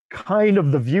kind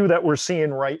of the view that we're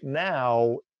seeing right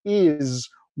now is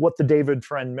what the David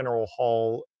Friend Mineral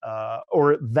Hall,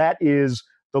 or that is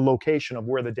the location of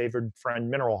where the David Friend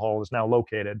Mineral Hall is now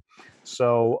located.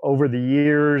 So over the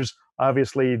years,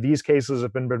 obviously, these cases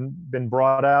have been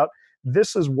brought out.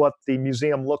 This is what the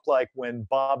museum looked like when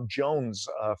Bob Jones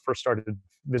first started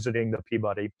visiting the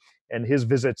Peabody, and his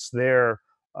visits there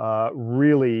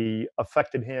really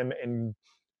affected him and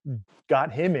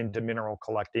got him into mineral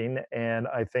collecting. And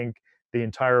I think the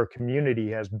entire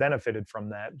community has benefited from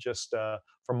that, just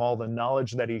from all the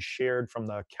knowledge that he's shared, from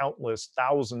the countless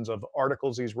thousands of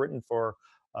articles he's written for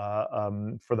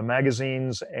the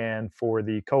magazines and for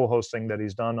the co-hosting that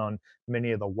he's done on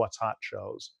many of the What's Hot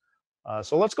shows.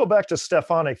 So let's go back to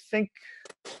Stefan. I think.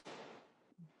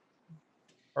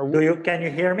 Can you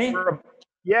hear me?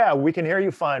 Yeah, we can hear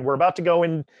you fine. We're about to go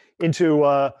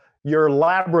into your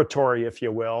laboratory, if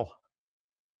you will.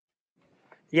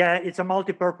 Yeah, it's a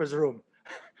multi-purpose room.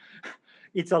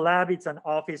 It's a lab, it's an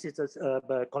office, it's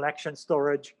a collection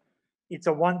storage. It's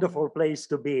a wonderful place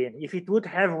to be in. If it would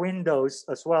have windows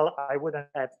as well, I wouldn't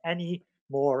have any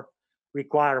more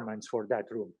requirements for that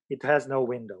room. It has no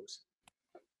windows.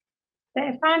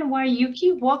 Stefan, while you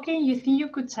keep walking, you think you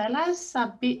could tell us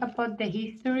a bit about the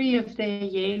history of the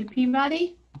Yale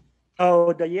Peabody?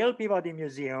 Oh, the Yale Peabody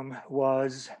Museum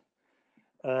was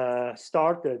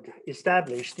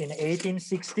established in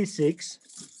 1866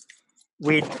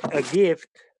 with a gift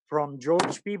from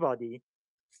George Peabody,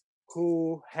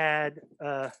 who had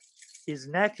his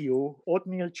nephew,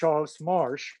 Othniel Charles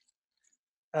Marsh,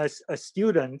 as a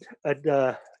student at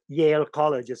the Yale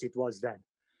College, as it was then.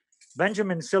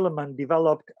 Benjamin Silliman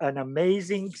developed an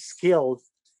amazing skill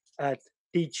at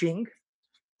teaching,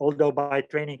 although by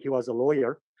training he was a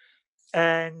lawyer.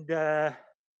 And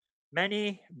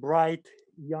many bright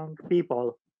young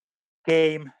people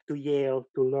came to Yale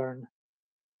to learn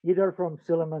either from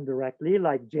Silliman directly,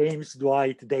 like James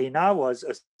Dwight Dana was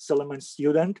a Silliman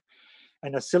student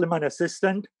and a Silliman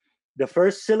assistant, the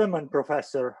first Silliman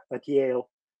professor at Yale,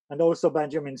 and also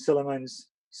Benjamin Silliman's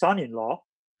son-in-law.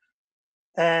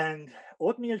 And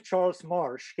Othniel Charles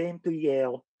Marsh came to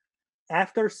Yale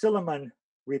after Silliman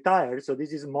retired. So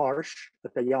this is Marsh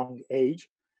at a young age.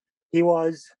 He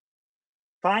was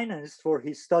financed for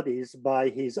his studies by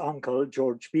his uncle,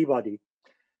 George Peabody.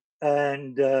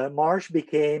 And Marsh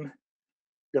became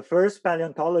the first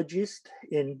paleontologist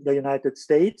in the United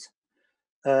States.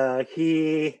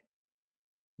 He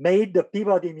made the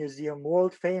Peabody Museum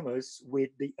world famous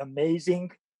with the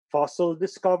amazing fossil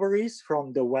discoveries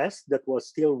from the West that was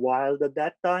still wild at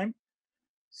that time.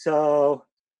 So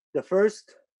the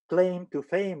first claim to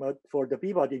fame for the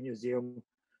Peabody Museum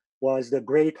was the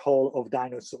Great Hall of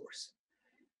Dinosaurs.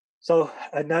 So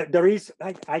there is,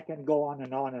 I can go on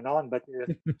and on and on, but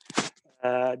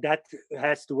that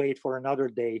has to wait for another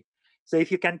day. So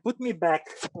if you can put me back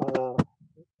on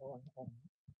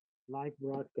live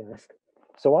broadcast.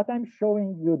 So what I'm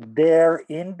showing you there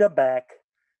in the back,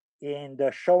 in the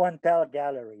show and tell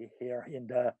gallery here in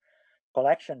the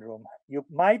collection room, you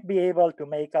might be able to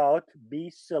make out B.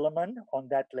 Silliman on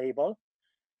that label.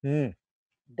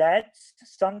 That's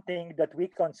something that we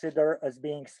consider as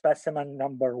being specimen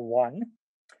number 1.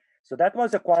 So that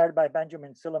was acquired by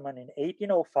Benjamin Silliman in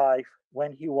 1805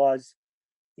 when he was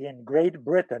in Great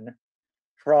Britain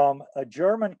from a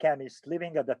German chemist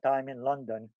living at the time in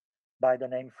London by the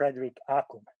name Frederick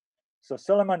Acum. So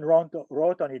Silliman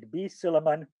wrote on it, B.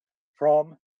 Silliman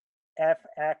from F.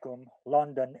 Acum,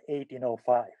 London,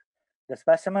 1805. The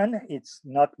specimen, it's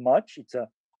not much. It's a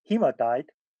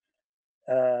hematite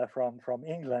from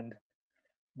England.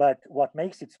 But what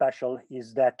makes it special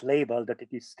is that label that it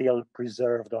is still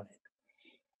preserved on it.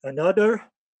 Another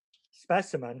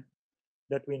specimen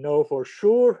that we know for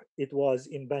sure it was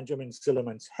in Benjamin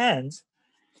Silliman's hands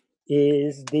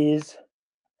is this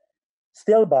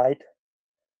stilbite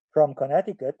from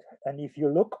Connecticut. And if you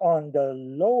look on the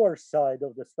lower side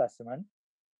of the specimen,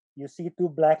 you see two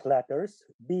black letters,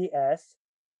 BS.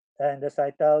 And as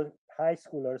I tell high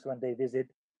schoolers when they visit,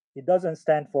 it doesn't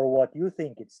stand for what you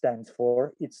think it stands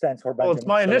for. It stands for Benjamin Well, it's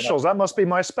my Silliman. initials. That must be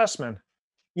my specimen.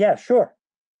 Yeah, sure.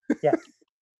 Yeah.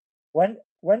 When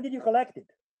did you collect it?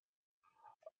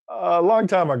 A long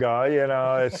time ago, you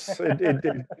know,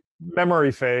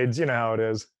 memory fades. You know how it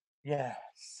is. Yeah.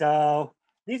 So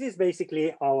this is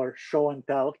basically our show and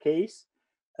tell case.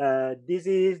 This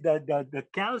is the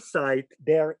calcite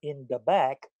there in the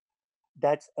back.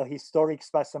 That's a historic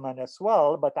specimen as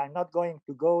well, but I'm not going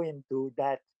to go into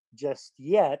that just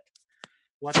yet.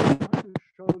 What I want to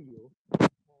show you are a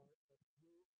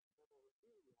few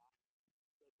memorabilia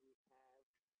that we have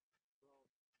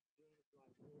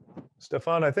from James.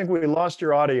 Stefan, I think we lost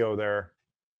your audio there.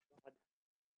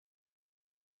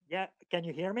 Yeah, can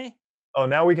you hear me? Oh,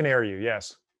 now we can hear you.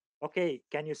 Yes. Okay,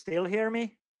 can you still hear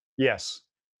me? Yes.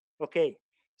 Okay,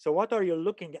 so what are you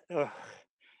looking at?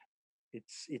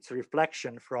 It's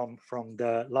reflection from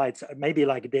the lights, maybe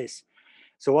like this.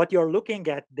 So what you're looking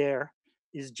at there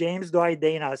is James Dwight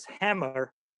Dana's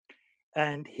hammer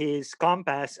and his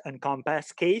compass and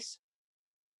compass case.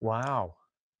 Wow.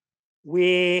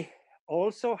 We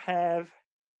also have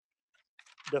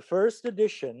the first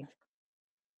edition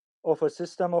of a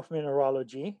System of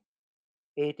Mineralogy,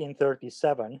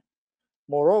 1837.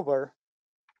 Moreover,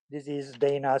 this is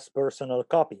Dana's personal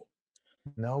copy.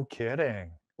 No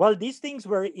kidding. Well, these things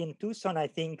were in Tucson, I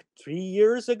think, 3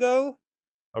 years ago.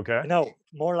 Okay. No,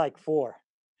 more like 4.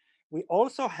 We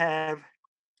also have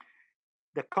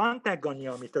the contact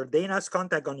goniometer, Dana's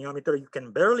contact goniometer. You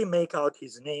can barely make out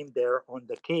his name there on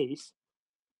the case.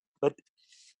 But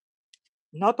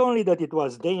not only that it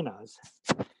was Dana's,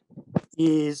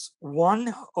 is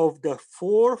one of the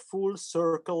 4 full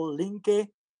circle Linke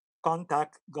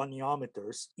contact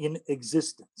goniometers in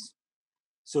existence.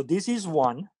 So this is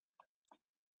one.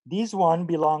 This one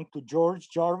belonged to George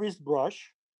Jarvis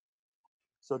Brush.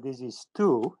 So this is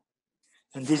 2.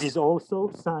 And this is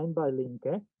also signed by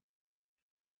Linke.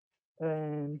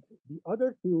 And the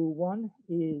other 2, one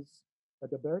is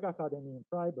at the Berg Academy in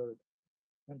Freiburg,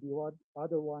 and the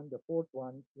other one, the 4th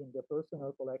one, in the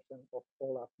personal collection of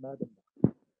Olaf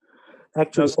Madenbach.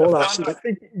 Actually, now, Olaf.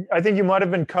 Stefan, I think you might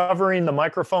have been covering the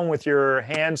microphone with your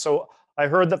hand. So I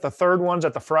heard that the 3rd one's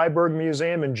at the Freiburg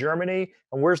Museum in Germany.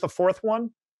 And where's the 4th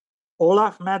one?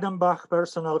 Olaf Madenbach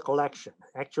personal collection.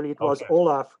 Actually, it was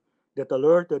Olaf that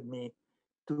alerted me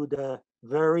to the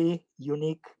very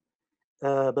unique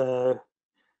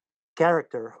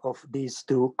character of these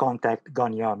 2 contact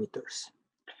goniometers.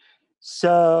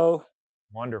 So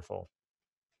wonderful.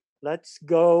 Let's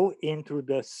go into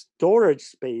the storage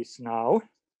space now.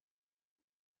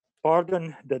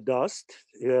 Pardon the dust.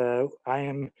 I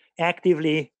am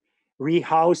actively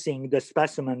rehousing the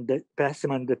specimens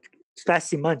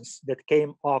that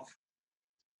came off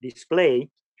display.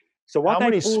 So what How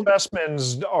many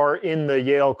specimens are in the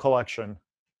Yale collection?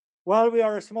 Well, we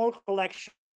are a small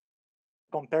collection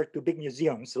compared to big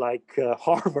museums like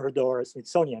Harvard or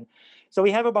Smithsonian. So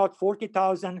we have about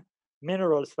 40,000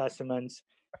 mineral specimens,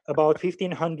 about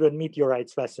 1,500 meteorite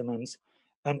specimens,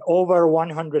 and over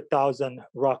 100,000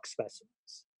 rock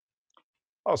specimens.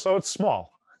 Oh, so it's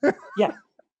small. Yeah.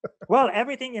 Well,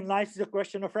 everything in life is a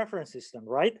question of reference system,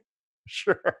 right?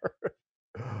 Sure.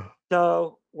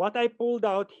 So what I pulled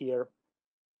out here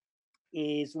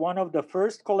is one of the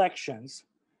first collections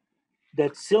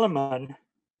that Silliman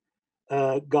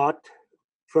got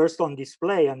first on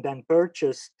display and then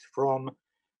purchased from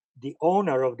the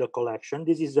owner of the collection.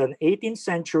 This is an 18th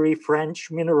century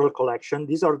French mineral collection.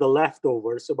 These are the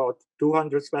leftovers, about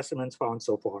 200 specimens found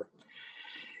so far.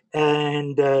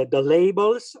 And the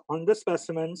labels on the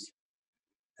specimens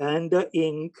and the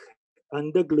ink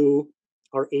and the glue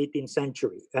are 18th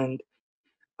century. And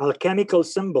alchemical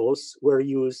symbols were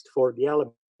used for the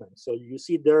elements. So you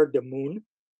see there the moon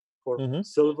for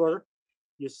silver.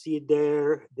 You see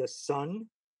there the sun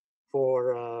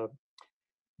for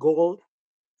gold.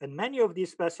 And many of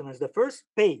these specimens, the first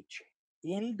page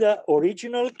in the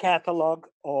original catalog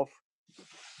of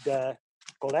the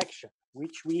collection,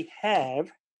 which we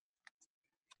have.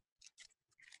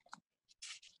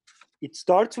 It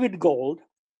starts with gold,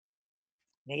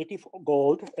 native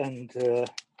gold, and the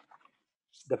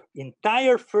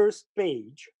entire first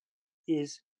page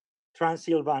is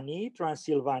Transylvanie,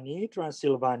 Transylvanie,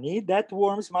 Transylvanie. That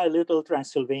warms my little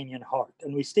Transylvanian heart.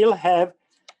 And we still have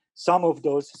some of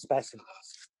those specimens.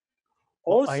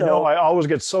 Also, I know I always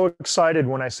get so excited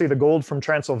when I see the gold from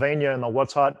Transylvania in the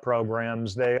What's Hot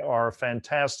programs. They are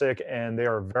fantastic and they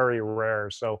are very rare.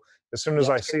 So as soon as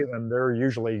I see them, they're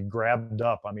usually grabbed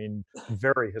up. I mean,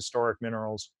 very historic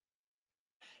minerals.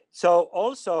 So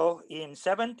also in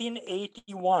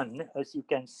 1781, as you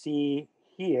can see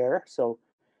here, so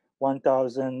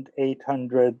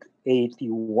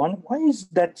 1881. Why is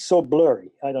that so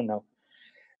blurry? I don't know.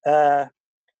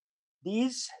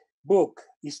 This book,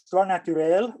 Histoire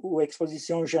naturelle ou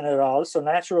exposition générale, so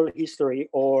natural history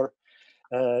or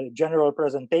general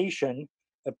presentation,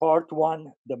 part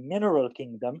one, the mineral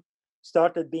kingdom,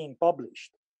 started being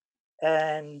published.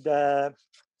 And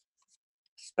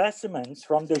specimens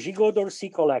from the Gigot d'Orsay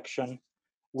collection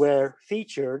were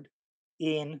featured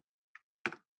in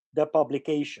the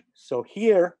publication. So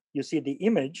here you see the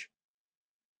image,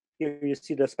 here you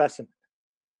see the specimen.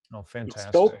 Oh,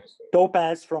 fantastic. It's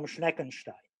topaz from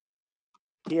Schneckenstein.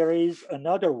 Here is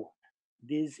another one.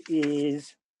 This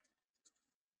is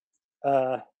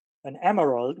an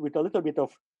emerald with a little bit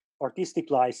of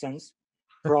artistic license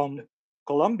from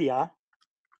Colombia.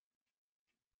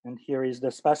 And here is the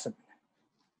specimen.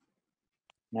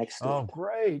 Next to Oh, it.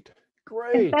 great.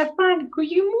 Great. Stefan,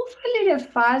 could you move a little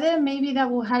farther? Maybe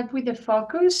that will help with the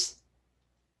focus.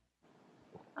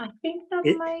 I think that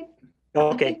might.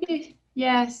 Okay.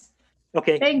 Yes.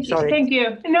 Okay. Thank you. Sorry. Thank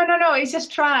you. No. It's just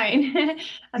trying.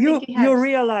 You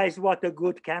realize what a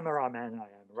good cameraman I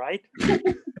am, right?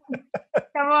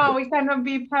 Come on, we cannot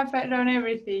be perfect on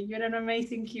everything. You're an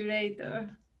amazing curator.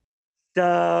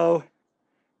 So,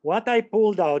 what I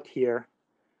pulled out here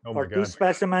are two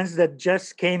specimens that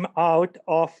just came out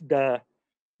of the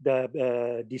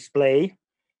display.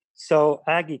 So,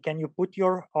 Aggie, can you put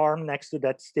your arm next to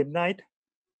that stibnite?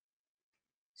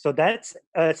 So that's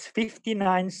a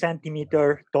 59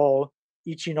 centimeter tall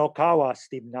Ichinokawa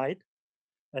stibnite.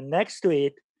 And next to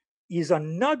it is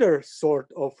another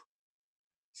sort of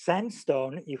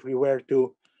sandstone, if we were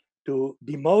to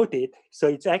demote it. So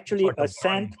it's actually like a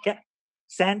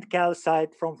sand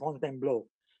calcite from Fontainebleau.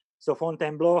 So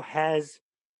Fontainebleau has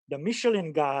the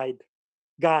Michelin guy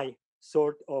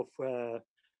sort of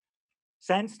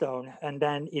sandstone, and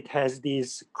then it has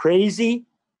these crazy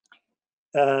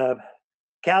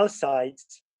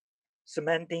calcites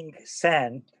cementing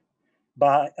sand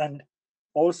and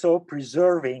also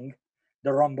preserving the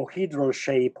rhombohedral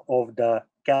shape of the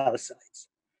calcites.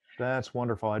 That's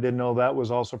wonderful. I didn't know that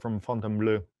was also from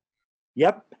Fontainebleau.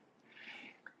 Yep.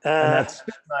 And that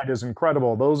stibnite is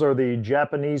incredible. Those are the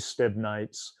Japanese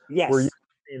stibnites. Yes. We're used to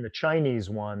seeing the Chinese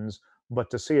ones,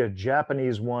 but to see a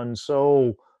Japanese one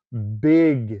so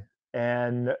big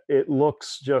and it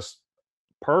looks just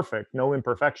perfect, no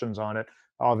imperfections on it.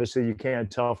 Obviously, you can't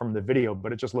tell from the video,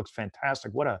 but it just looks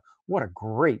fantastic. What a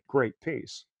great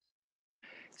piece.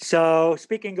 So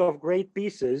speaking of great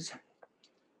pieces,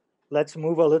 let's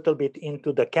move a little bit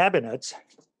into the cabinets.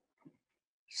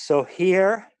 So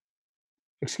here.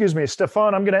 Excuse me,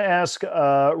 Stefan, I'm going to ask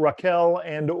Raquel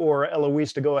and or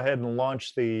Eloise to go ahead and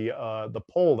launch the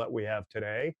poll that we have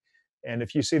today. And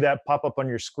if you see that pop up on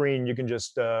your screen, you can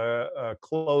just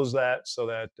close that so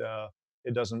that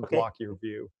it doesn't block your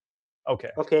view.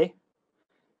 Okay. Okay.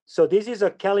 So this is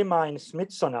a calamine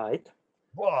smithsonite.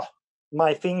 Whoa.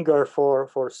 My finger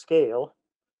for scale.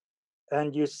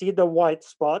 And you see the white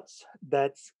spots,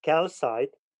 that's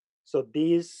calcite. So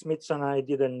these smithsonite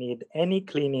didn't need any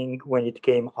cleaning when it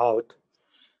came out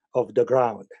of the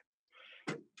ground.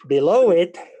 Below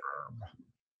it,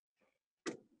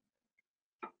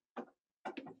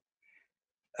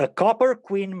 a copper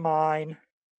queen mine,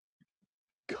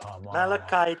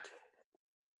 malachite,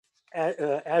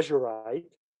 azurite,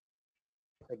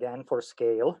 again for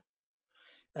scale.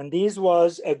 And this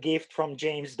was a gift from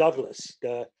James Douglas,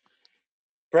 the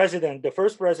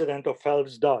first president of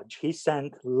Phelps Dodge. He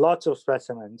sent lots of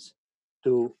specimens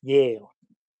to Yale.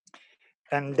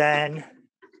 And then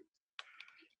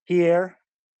here,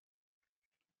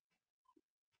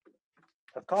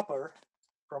 a copper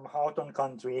from Houghton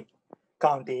County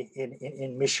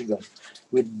in Michigan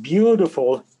with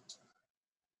beautiful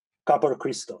copper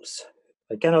crystals.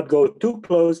 I cannot go too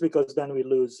close because then we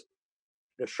lose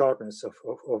the sharpness of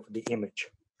the image.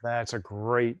 That's a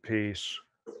great piece.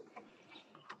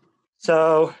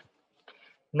 So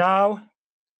now,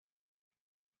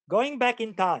 going back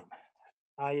in time,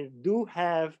 I do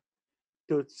have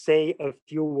to say a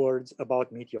few words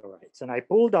about meteorites. And I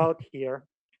pulled out here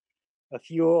a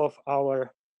few of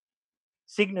our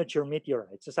signature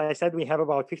meteorites. As I said, we have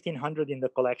about 1,500 in the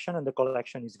collection, and the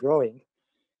collection is growing.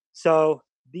 So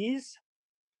these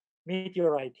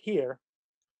meteorite here,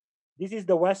 this is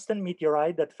the Western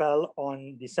meteorite that fell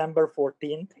on December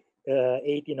 14th,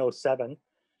 1807.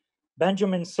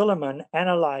 Benjamin Suleiman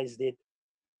analyzed it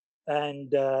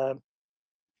and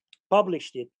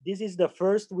published it. This is the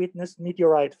first witnessed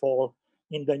meteorite fall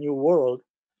in the New World,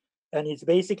 and it's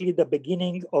basically the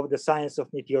beginning of the science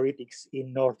of meteoritics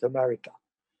in North America.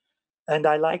 And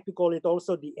I like to call it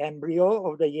also the embryo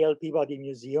of the Yale Peabody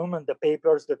Museum, and the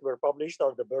papers that were published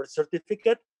are the birth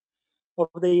certificate of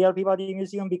the Yale Peabody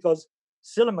Museum, because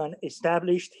Suleiman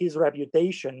established his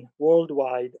reputation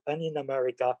worldwide and in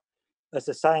America as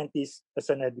a scientist, as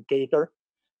an educator.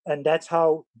 And that's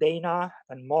how Dana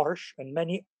and Marsh and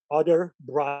many other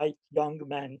bright young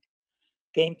men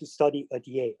came to study at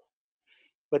Yale.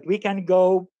 But we can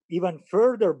go even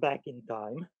further back in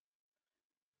time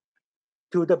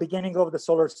to the beginning of the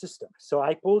solar system. So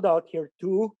I pulled out here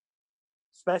two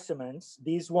specimens.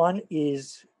 This one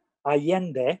is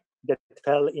Allende that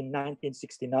fell in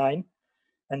 1969.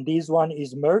 And this one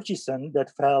is Murchison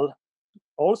that fell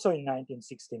also in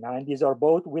 1969. These are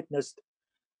both witnessed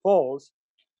falls.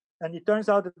 And it turns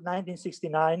out that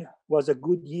 1969 was a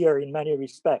good year in many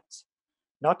respects.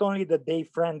 Not only did Dave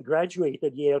Friend graduate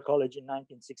at Yale College in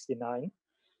 1969,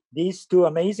 these two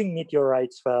amazing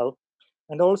meteorites fell,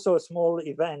 and also a small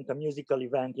event, a musical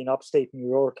event in upstate New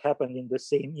York happened in the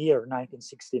same year,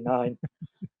 1969,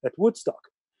 at Woodstock.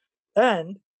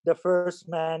 And the first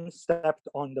man stepped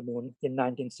on the moon in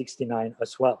 1969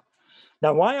 as well.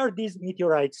 Now, why are these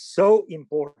meteorites so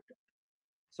important?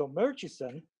 So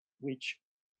Murchison, which,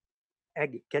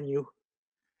 Aggie, can you,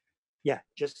 yeah,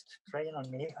 just train on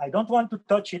me. I don't want to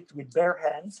touch it with bare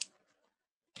hands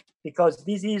because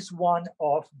this is one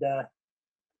of the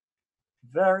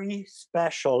very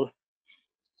special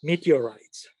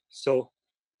meteorites. So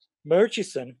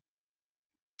Murchison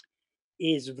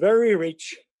is very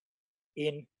rich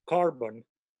in carbon,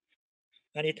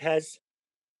 and it has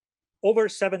over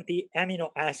 70 amino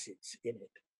acids in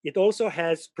it. It also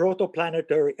has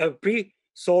protoplanetary,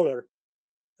 pre-solar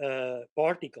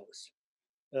particles,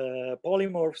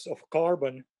 polymorphs of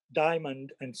carbon,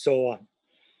 diamond, and so on.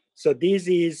 So this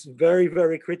is very,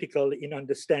 very critical in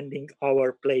understanding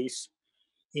our place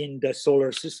in the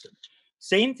solar system.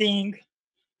 Same thing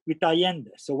with Allende.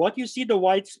 So what you see, the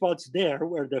white spots there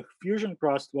where the fusion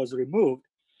crust was removed,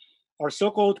 are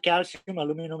so-called calcium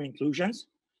aluminum inclusions,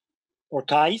 or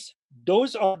KAIs.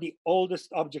 Those are the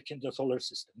oldest objects in the solar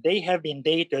system. They have been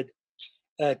dated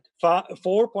at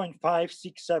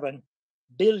 4.567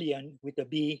 billion with a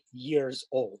B years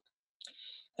old.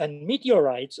 And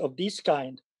meteorites of this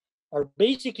kind are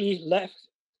basically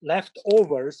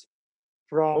leftovers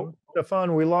from... Oh,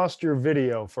 Stefan, we lost your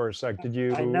video for a sec. Did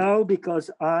you? I know,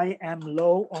 because I am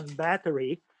low on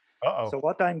battery. Uh-oh. So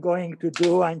what I'm going to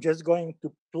do, I'm just going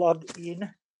to plug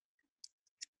in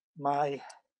my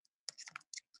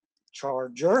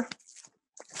charger.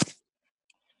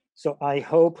 So I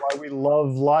hope... Why we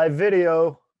love live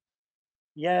video.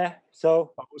 Yeah,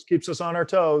 so... Always keeps us on our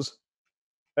toes.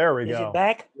 There we go. Is it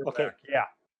back? You're Okay. back. Yeah.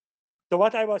 So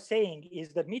what I was saying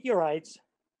is that meteorites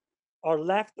are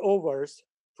leftovers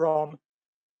from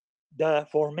the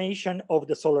formation of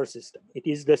the solar system. It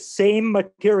is the same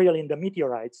material in the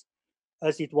meteorites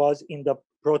as it was in the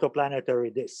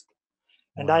protoplanetary disk.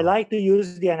 And Wow. I like to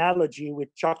use the analogy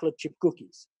with chocolate chip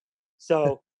cookies.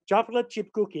 So chocolate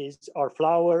chip cookies are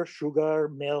flour, sugar,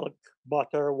 milk,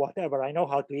 butter, whatever. I know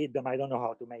how to eat them. I don't know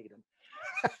how to make them.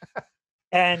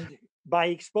 And by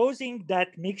exposing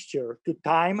that mixture to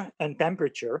time and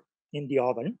temperature in the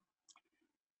oven,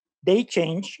 they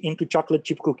change into chocolate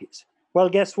chip cookies. Well,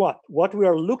 guess what? What we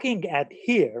are looking at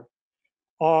here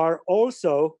are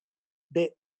also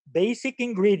the basic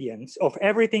ingredients of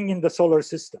everything in the solar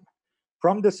system,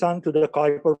 from the sun to the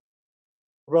Kuiper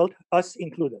belt, us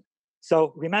included.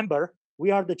 So remember, we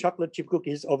are the chocolate chip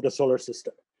cookies of the solar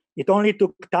system. It only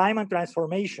took time and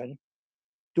transformation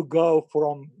to go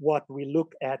from what we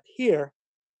look at here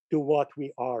to what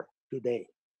we are today.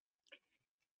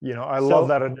 You know, I love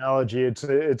that analogy. It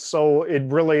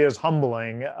really is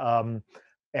humbling, and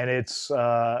it's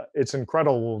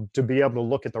incredible to be able to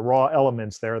look at the raw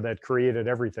elements there that created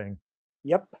everything.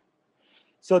 Yep.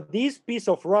 So this piece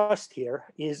of rust here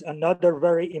is another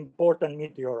very important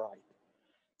meteorite.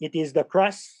 It is the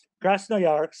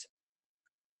Krasnoyarsk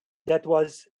that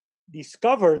was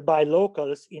discovered by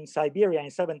locals in Siberia in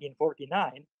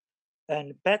 1749.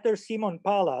 And Peter Simon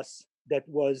Pallas, that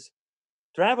was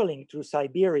traveling through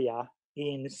Siberia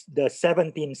in the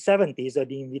 1770s at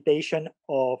the invitation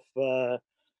of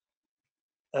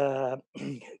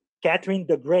Catherine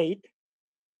the Great,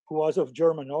 who was of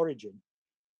German origin.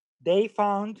 They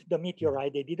found the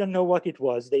meteorite. They didn't know what it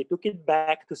was. They took it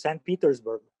back to St.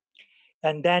 Petersburg.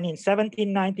 And then in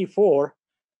 1794,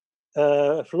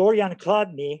 Florian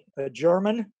Chladni, a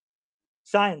German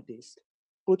scientist,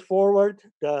 put forward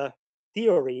the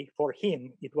theory for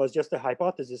him. It was just a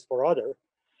hypothesis for others,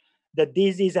 that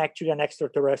this is actually an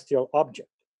extraterrestrial object.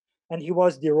 And he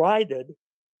was derided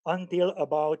until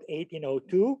about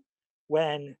 1802,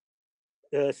 when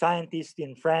scientists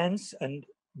in France and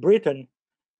Britain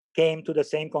came to the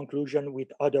same conclusion with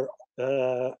other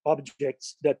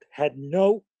objects that had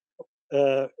no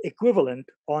equivalent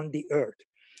on the Earth.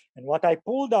 And what I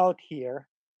pulled out here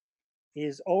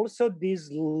is also this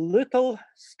little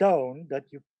stone that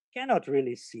you cannot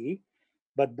really see,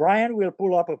 but Brian will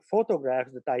pull up a photograph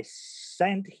that I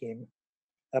sent him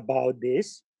about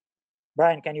this.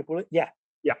 Brian, can you pull it? Yeah.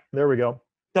 Yeah, there we go.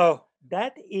 So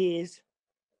that is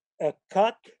a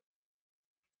cut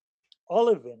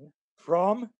olivine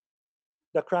from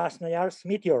the Krasnoyarsk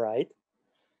meteorite.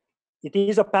 It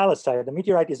is a palisade. The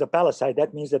meteorite is a palisade.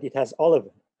 That means that it has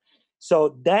olivine.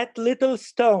 So that little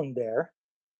stone there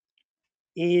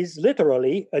is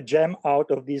literally a gem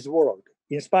out of this world,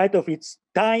 in spite of its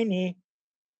tiny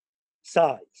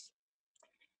size.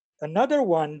 Another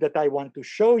one that I want to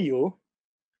show you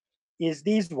is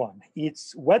this one.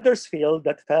 It's Wethersfield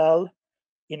that fell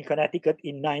in Connecticut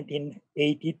in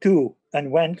 1982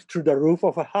 and went through the roof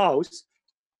of a house.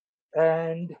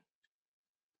 And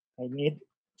I need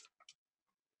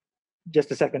just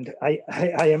a second.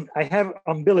 I have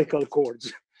umbilical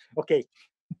cords. Okay,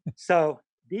 so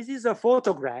this is a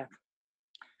photograph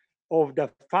of the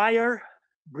fire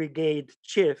brigade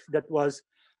chief that was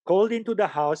called into the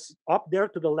house. Up there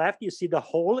to the left, you see the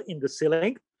hole in the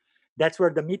ceiling. That's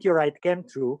where the meteorite came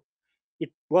through.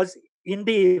 It was in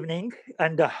the evening,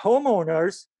 and the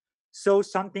homeowners saw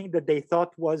something that they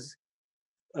thought was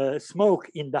smoke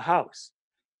in the house.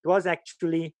 It was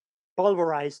actually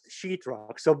pulverized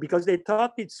sheetrock. So because they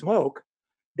thought it's smoke,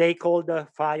 they called the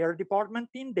fire department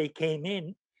in. They came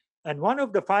in, and one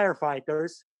of the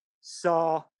firefighters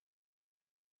saw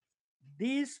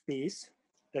this piece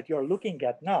that you're looking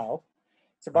at now.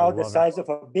 It's about the size of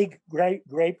a big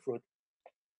grapefruit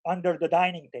under the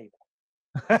dining table.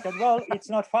 I said, well, it's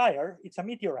not fire, it's a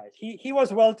meteorite. He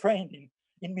was well trained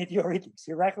in meteoritics.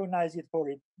 He recognized it for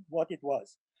what it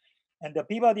was. And the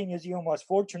Peabody Museum was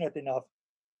fortunate enough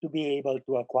to be able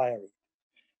to acquire it.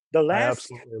 I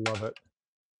absolutely love it.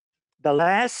 The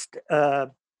last, God.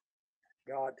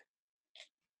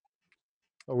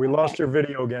 Oh, we lost your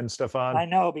video again, Stefan. I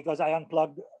know, because I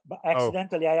unplugged,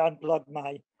 accidentally I unplugged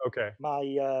my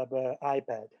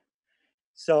iPad.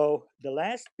 So the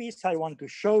last piece I want to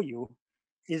show you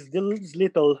is this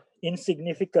little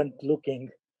insignificant looking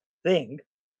thing.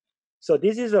 So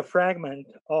this is a fragment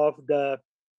of the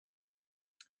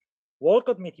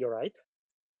Walcott meteorite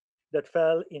that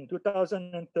fell in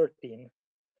 2013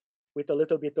 with a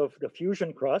little bit of the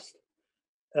fusion crust.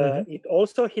 It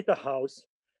also hit a house.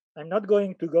 I'm not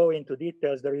going to go into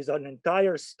details. There is an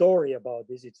entire story about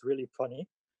this. It's really funny.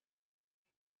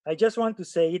 I just want to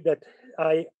say that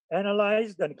I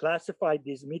analyzed and classified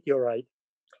this meteorite,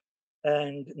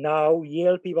 and now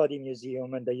Yale Peabody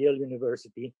Museum and the Yale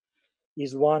University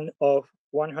is one of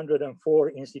 104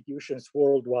 institutions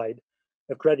worldwide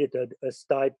accredited as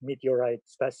type meteorite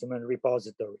specimen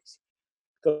repositories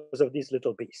because of this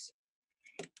little piece.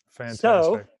 Fantastic.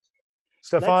 So,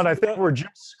 Stefan, I think we're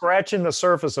just scratching the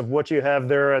surface of what you have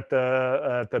there at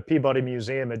the Peabody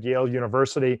Museum at Yale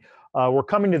University. We're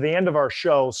coming to the end of our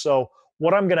show, so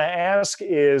what I'm going to ask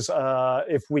is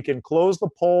if we can close the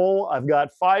poll. I've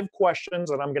got 5 questions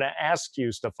that I'm going to ask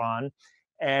you, Stefan,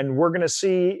 and we're going to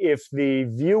see if the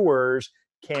viewers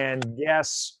can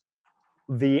guess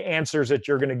the answers that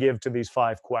you're going to give to these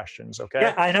 5 questions, okay?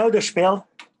 Yeah, I know the spiel.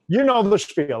 You know the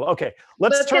spiel. Okay,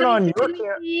 let's turn on your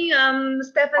camera.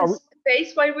 Stefan's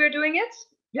face while we're doing it?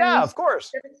 Yeah, of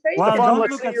course. Well, Stefan,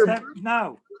 let's see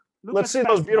now. Let's see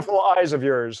those beautiful eyes of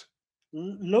yours.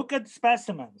 Look at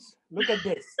specimens. Look at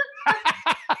this.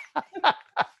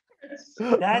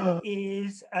 That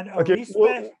is an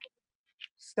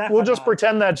we'll just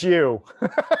pretend that's you.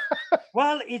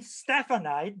 Well, it's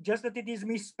Stephanite, just that it is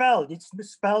misspelled. It's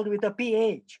misspelled with a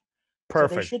PH.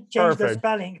 Perfect. So they should change the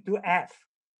spelling to F.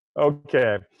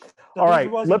 Okay. So all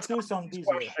right. Let's do some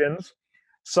questions.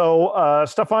 So,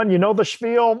 Stefan, you know the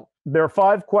spiel. There are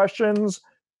 5 questions.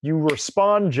 You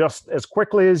respond just as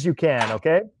quickly as you can,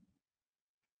 okay?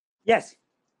 Yes.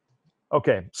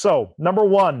 Okay, so number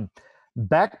 1,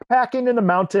 backpacking in the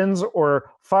mountains or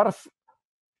farniente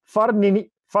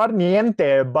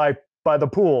by the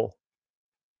pool?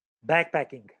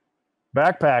 Backpacking.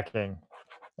 Backpacking.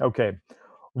 Okay.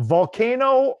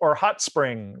 Volcano or hot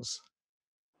springs?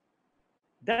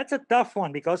 That's a tough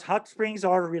one because hot springs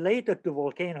are related to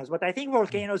volcanoes, but I think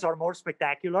volcanoes are more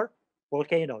spectacular.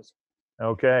 Volcanoes.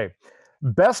 Okay.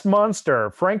 Best monster,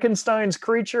 Frankenstein's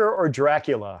creature or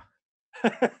Dracula?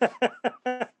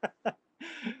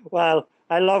 Well,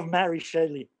 I love Mary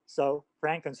Shelley, so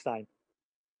Frankenstein.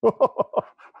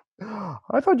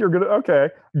 I thought you were gonna. Okay.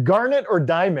 Garnet or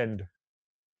diamond?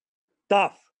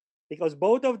 Tough, because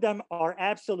both of them are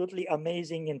absolutely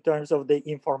amazing in terms of the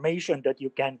information that you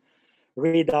can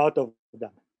read out of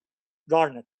them.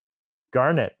 Garnet.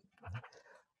 Garnet.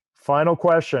 Final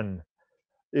question.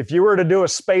 If you were to do a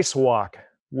spacewalk,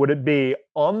 would it be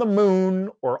on the moon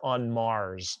or on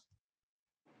Mars?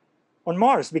 On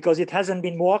Mars, because it hasn't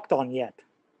been walked on yet.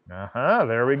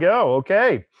 There we go.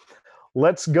 Okay.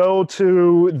 Let's go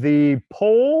to the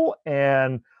poll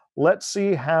and let's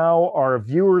see how our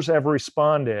viewers have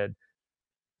responded.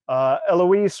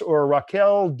 Eloise or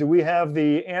Raquel, do we have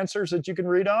the answers that you can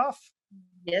read off?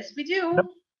 Yes, we do.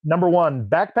 Number 1,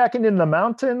 backpacking in the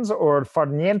mountains or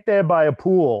farniente by a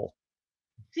pool?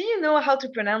 Do you know how to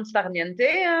pronounce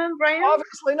farniente, Brian?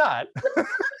 Obviously not.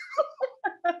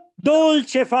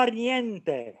 Dolce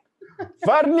farniente.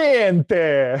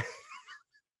 Farniente.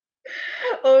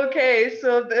 Okay,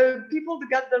 so the people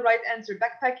got the right answer.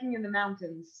 Backpacking in the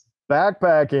mountains.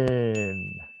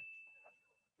 Backpacking.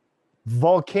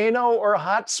 Volcano or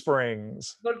hot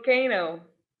springs? Volcano.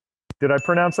 Did I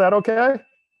pronounce that okay?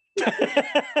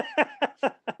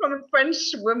 From a French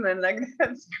woman, like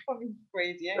that's going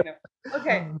crazy. I know.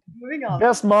 Okay, moving on.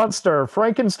 Best monster,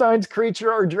 Frankenstein's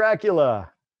creature or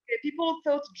Dracula? Okay, people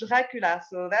thought Dracula,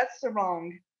 so that's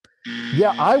wrong.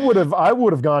 Yeah, I would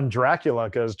have gone Dracula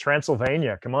because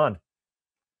Transylvania. Come on.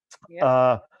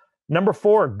 Yeah. Number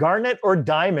 4, garnet or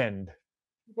diamond?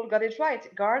 People got it right.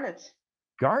 Garnet.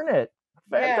 Garnet.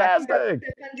 Fantastic. Fantastic. Yeah,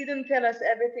 Stefan didn't tell us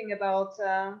everything about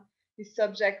his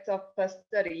subject of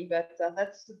study, but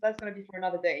that's going to be for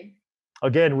another day.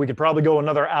 Again, we could probably go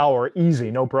another hour.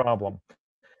 Easy, no problem.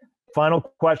 Final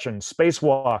question.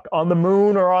 Spacewalk on the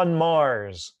moon or on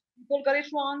Mars? People got it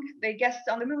wrong. They guessed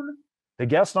on the moon. They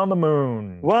guessed on the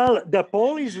moon. Well, the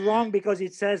poll is wrong because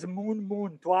it says moon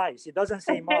twice. It doesn't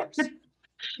say Mars.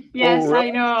 Yes, really?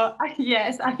 I know.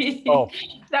 Yes, Oh,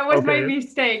 that was my okay.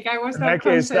 mistake. I was In not that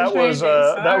case, that was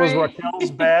concentrating. Sorry.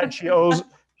 Raquel's bad. She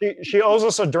owes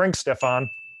us a drink, Stefan.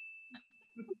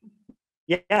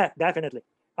 Yeah, definitely.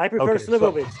 I prefer Okay,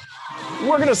 Slivovitz.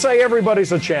 We're going to say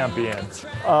everybody's a champion.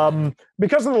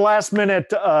 Because of the last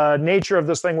minute nature of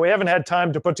this thing, we haven't had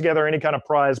time to put together any kind of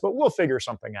prize, but we'll figure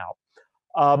something out.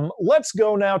 Let's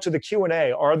go now to the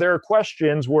Q&A. Are there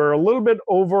questions? We're a little bit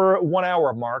over 1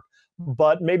 hour mark,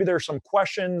 but maybe there's some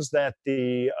questions that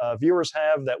the viewers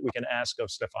have that we can ask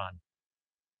of Stefan.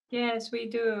 Yes, we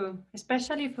do,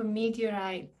 especially for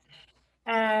meteorites.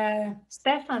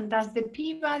 Stefan, does the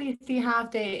Peabody still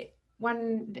have the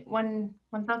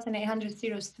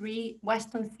 1803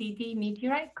 Weston CD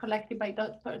meteorite collected by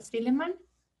Dr. Silliman?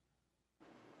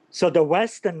 So the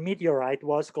Weston meteorite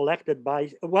was collected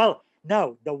by, well,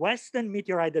 no, the Weston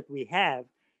meteorite that we have,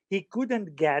 he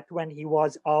couldn't get when he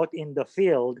was out in the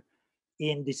field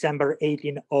in December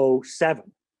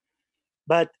 1807.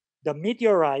 But the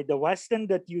meteorite, the Weston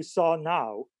that you saw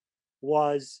now,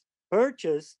 was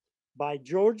purchased by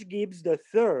George Gibbs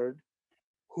III,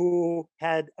 who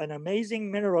had an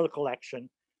amazing mineral collection,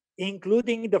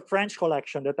 including the French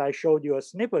collection that I showed you a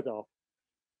snippet of.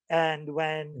 And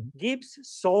when Gibbs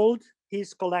sold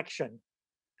his collection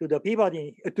to the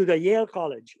Yale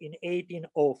College in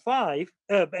 1825,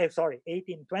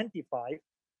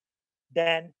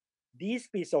 then this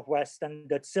piece of Weston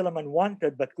that Silliman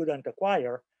wanted but couldn't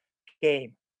acquire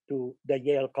came to the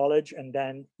Yale College, and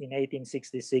then in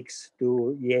 1866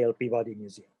 to Yale Peabody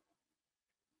Museum.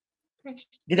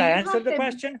 Did I answer the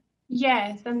question?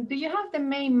 Yes, and do you have the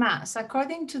main mass?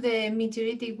 According to the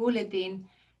meteoritic bulletin,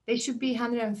 they should be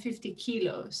 150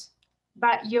 kilos,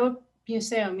 but your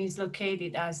museum is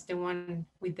located as the one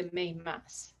with the main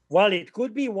mass. Well, it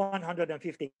could be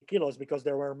 150 kilos because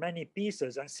there were many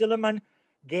pieces, and Silliman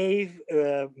gave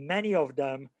many of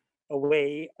them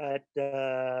away at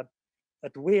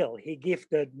will. He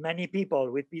gifted many people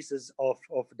with pieces of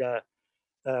the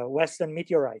Weston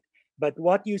meteorite. But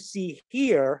what you see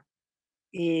here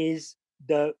is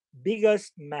the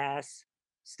biggest mass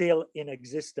still in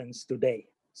existence today.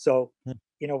 So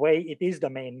in a way, it is the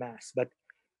main mass. But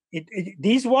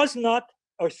this was not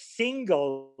a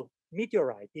single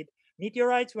meteorite.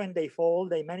 Meteorites, when they fall,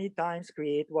 they many times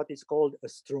create what is called a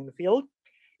strewn field.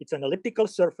 It's an elliptical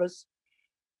surface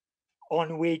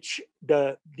on which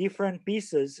the different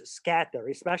pieces scatter,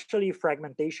 especially if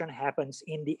fragmentation happens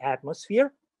in the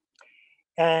atmosphere.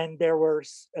 And there were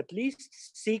at least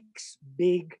 6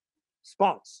 big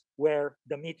spots where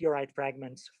the meteorite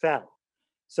fragments fell.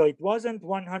 So it wasn't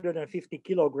 150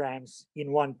 kilograms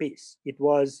in one piece. It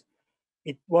was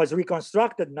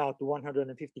reconstructed now to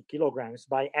 150 kilograms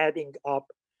by adding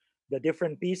up the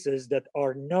different pieces that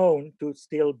are known to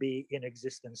still be in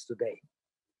existence today.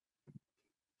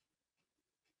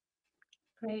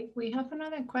 Great. We have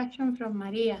another question from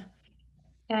Maria.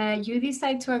 You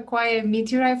decide to acquire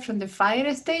meteorite from the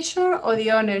fire station or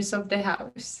the owners of the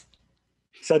house?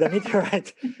 So the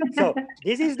meteorite. So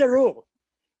this is the rule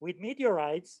with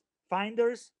meteorites: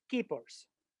 finders, keepers.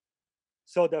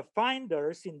 So the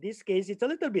finders, in this case, it's a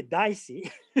little bit dicey.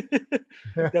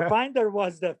 The finder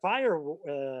was the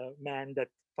fireman that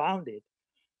found it,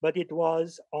 but it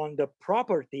was on the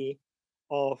property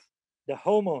of the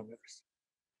homeowners.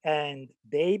 And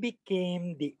they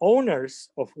became the owners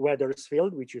of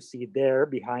Wethersfield, which you see there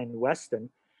behind Weston.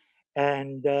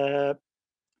 And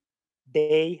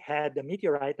they had the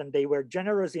meteorite, and they were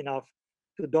generous enough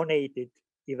to donate it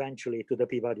eventually to the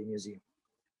Peabody Museum.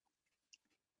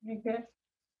 Okay.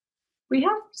 We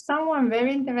have someone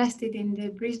very interested in the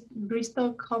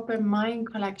Bristol copper mine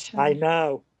collection. I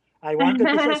know. I wanted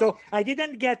to show. So I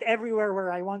didn't get everywhere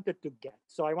where I wanted to get.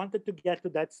 So I wanted to get to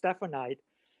that stephanite,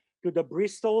 to the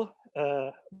Bristol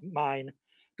mine,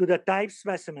 to the type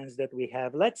specimens that we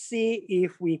have. Let's see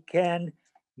if we can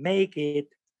make it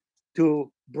to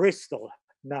Bristol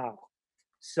now.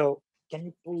 So can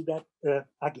you pull that,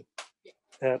 Agi?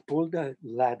 Pull the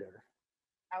ladder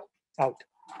out.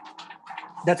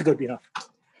 That's good enough.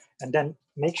 And then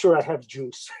make sure I have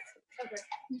juice. Okay.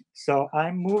 So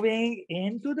I'm moving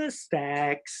into the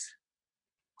stacks.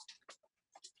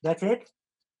 That's it?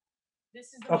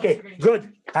 This is the Okay,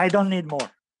 good. I don't need more.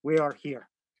 We are here.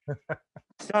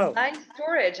 So Nice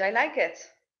storage. I like it.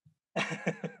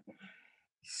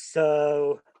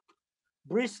 So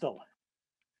Bristol.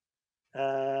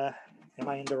 Am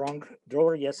I in the wrong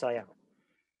drawer? Yes, I am.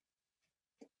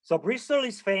 So Bristol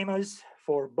is famous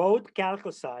for both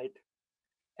chalcocite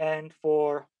and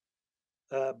for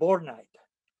bornite.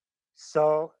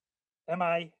 So am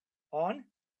I on?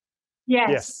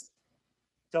 Yes.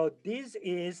 So this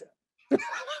is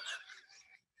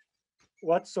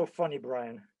what's so funny,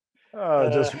 Brian?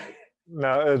 Just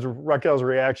now, it's Raquel's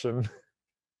reaction.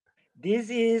 This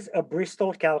is a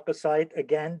Bristol chalcocite,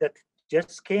 again, that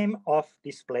just came off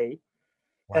display.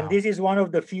 Wow. And this is one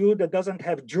of the few that doesn't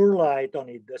have jewelite on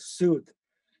it, the soot.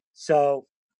 So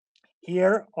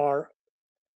here are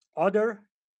other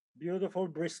beautiful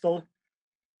Bristol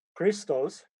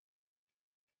crystals,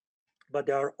 but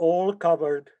they are all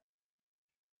covered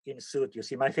in soot. You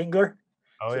see my finger?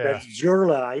 Oh, So yeah. that's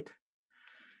jewelite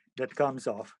that comes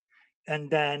off. And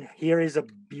then here is a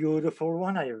beautiful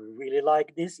one. I really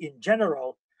like this. In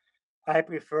general, I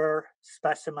prefer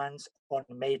specimens on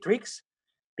matrix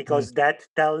because that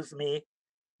tells me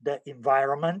the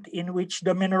environment in which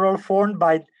the mineral formed.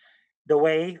 By the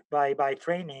way, by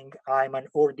training, I'm an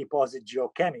ore deposit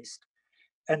geochemist.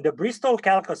 And the Bristol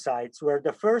chalcocites were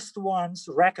the first ones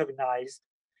recognized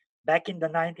back in the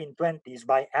 1920s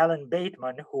by Alan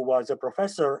Bateman, who was a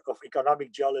professor of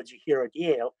economic geology here at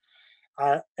Yale,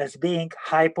 as being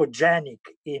hypogenic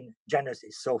in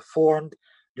genesis, so formed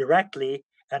directly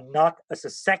and not as a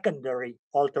secondary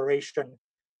alteration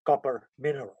copper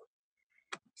mineral.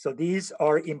 So these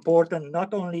are important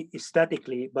not only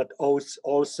aesthetically, but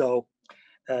also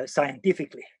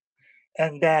scientifically.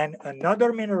 And then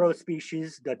another mineral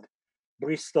species that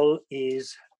Bristol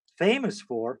is famous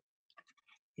for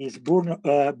is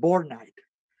bornite.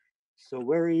 So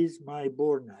where is my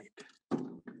bornite?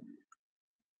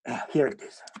 Here it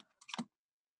is.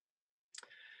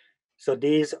 So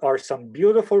these are some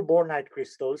beautiful bornite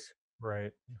crystals,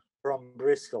 Right, from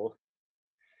Bristol.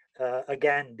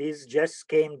 Again, these just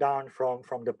came down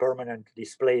from the permanent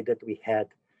display that we had.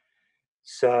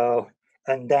 So,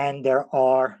 and then there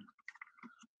are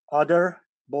other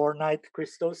bornite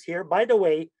crystals here. By the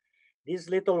way, these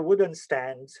little wooden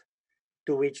stands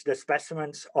to which the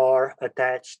specimens are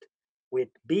attached with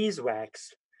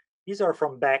beeswax, these are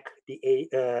from back the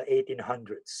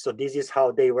 1800s. So this is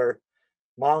how they were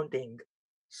mounting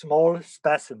small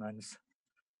specimens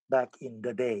back in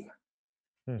the day.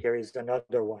 Here is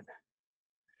another one.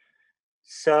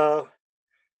 So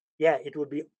yeah, it would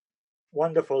be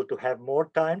wonderful to have more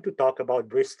time to talk about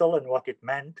Bristol and what it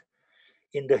meant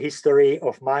in the history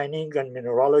of mining and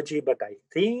mineralogy, but I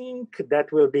think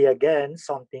that will be again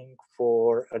something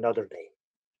for another day.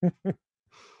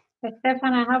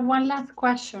 Stefan, I have one last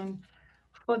question.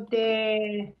 For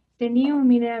the new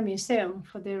Mineral Museum,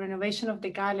 for the renovation of the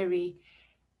gallery,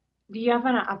 do you have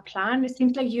a plan? It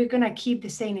seems like you're going to keep the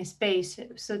same space.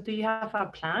 So do you have a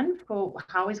plan for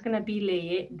how it's going to be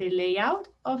the layout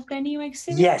of the new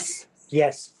exhibit? Yes,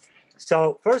 yes.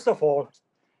 So first of all,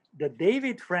 the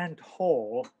David Friend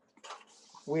Hall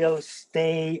will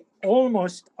stay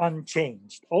almost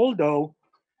unchanged, although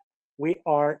we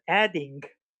are adding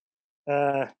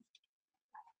a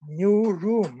new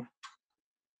room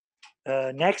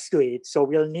next to it. So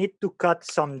we'll need to cut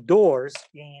some doors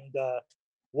in the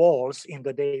walls in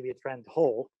the David Friend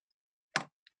Hall.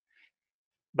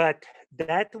 But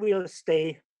that will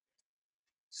stay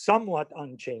somewhat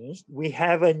unchanged. We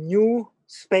have a new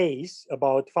space,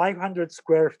 about 500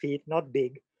 square feet, not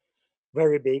big,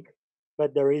 very big,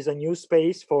 but there is a new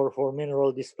space for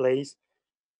mineral displays.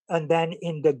 And then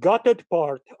in the gutted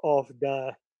part of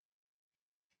the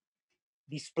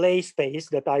display space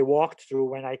that I walked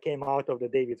through when I came out of the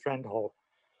David Friend Hall,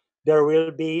 there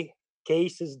will be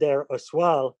cases there as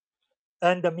well.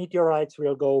 And the meteorites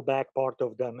will go back, part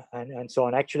of them, and so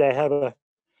on. Actually, I have a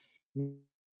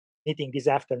meeting this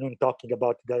afternoon talking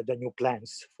about the new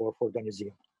plans for the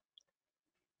museum.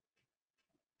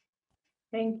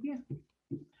 Thank you.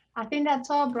 I think that's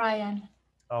all, Brian.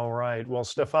 All right. Well,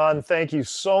 Stefan, thank you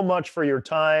so much for your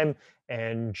time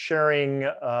and sharing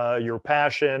your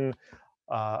passion.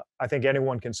 I think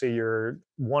anyone can see you're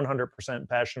 100%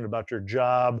 passionate about your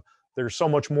job. There's so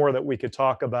much more that we could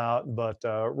talk about, but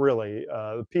really,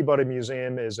 the Peabody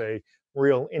Museum is a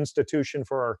real institution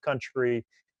for our country,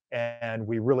 and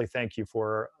we really thank you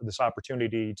for this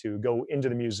opportunity to go into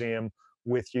the museum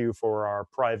with you for our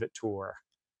private tour.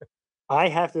 I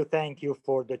have to thank you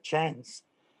for the chance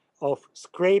of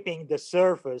scraping the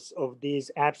surface of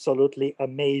this absolutely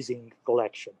amazing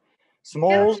collection.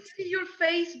 Can we see your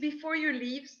face before you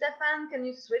leave, Stefan? Can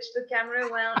you switch the camera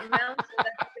around so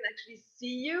that we can actually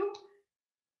see you?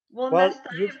 One last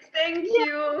time. Thank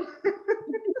you.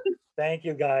 Thank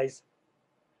you, guys.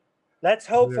 Let's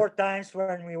hope for times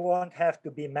when we won't have to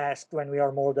be masked when we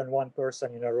are more than one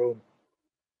person in a room.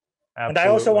 Absolutely. And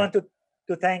I also want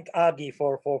to thank Agi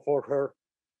for her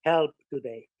help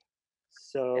today.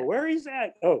 So where is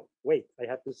Agi? Oh, wait, I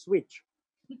have to switch.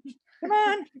 Come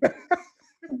on.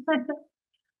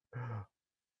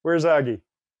 Where's Agi?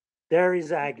 There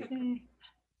is Agi.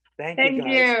 Thank you,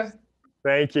 guys.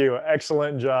 Thank you.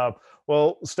 Excellent job.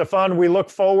 Well, Stefan, we look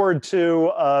forward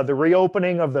to the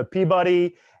reopening of the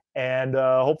Peabody, and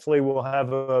hopefully we'll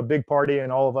have a big party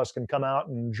and all of us can come out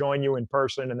and join you in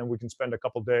person, and then we can spend a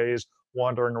couple days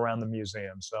wandering around the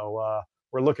museum. So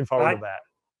we're looking forward to that.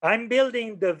 I'm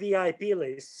building the VIP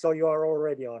list, so you are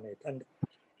already on it. And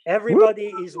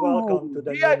everybody is welcome to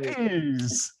the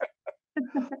VIPs.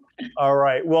 All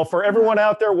right. Well, for everyone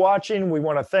out there watching, we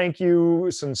want to thank you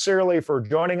sincerely for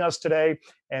joining us today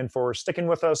and for sticking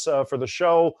with us for the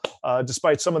show.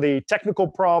 Despite some of the technical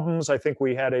problems, I think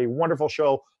we had a wonderful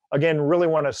show. Again, really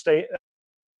want to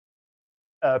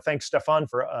thank Stefan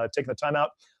for taking the time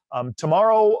out.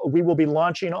 Tomorrow, we will be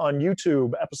launching on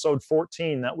YouTube episode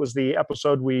 14. That was the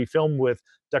episode we filmed with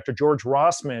Dr. George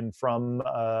Rossman from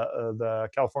the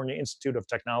California Institute of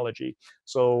Technology.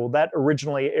 So that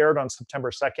originally aired on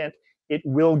September 2nd. It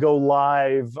will go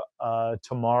live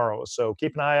tomorrow. So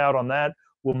keep an eye out on that.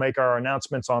 We'll make our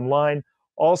announcements online.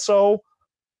 Also,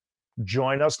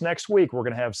 join us next week. We're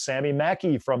going to have Sammy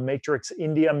Mackey from Matrix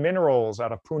India Minerals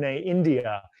out of Pune,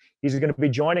 India. He's going to be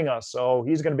joining us. So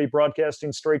he's going to be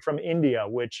broadcasting straight from India,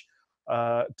 which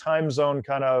time zone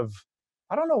kind of,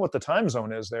 I don't know what the time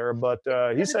zone is there, but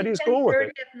he said he's cool with it. 10:30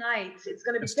 at night. It's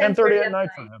going to be 10:30 at night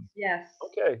for him. Yes.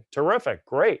 Okay, terrific,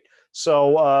 great.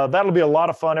 So that'll be a lot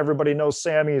of fun. Everybody knows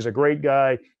Sammy. He's a great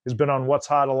guy. He's been on What's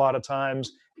Hot a lot of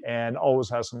times and always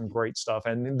has some great stuff.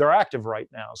 And they're active right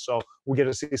now. So we'll get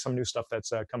to see some new stuff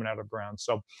that's coming out of the ground.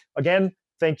 So again,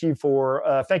 thank you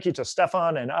to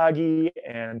Stefan and Agi,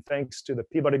 and thanks to the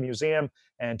Peabody Museum,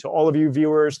 and to all of you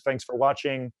viewers, thanks for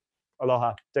watching.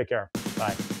 Aloha, take care,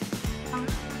 bye.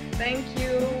 Thank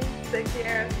you, take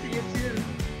care, see you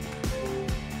soon.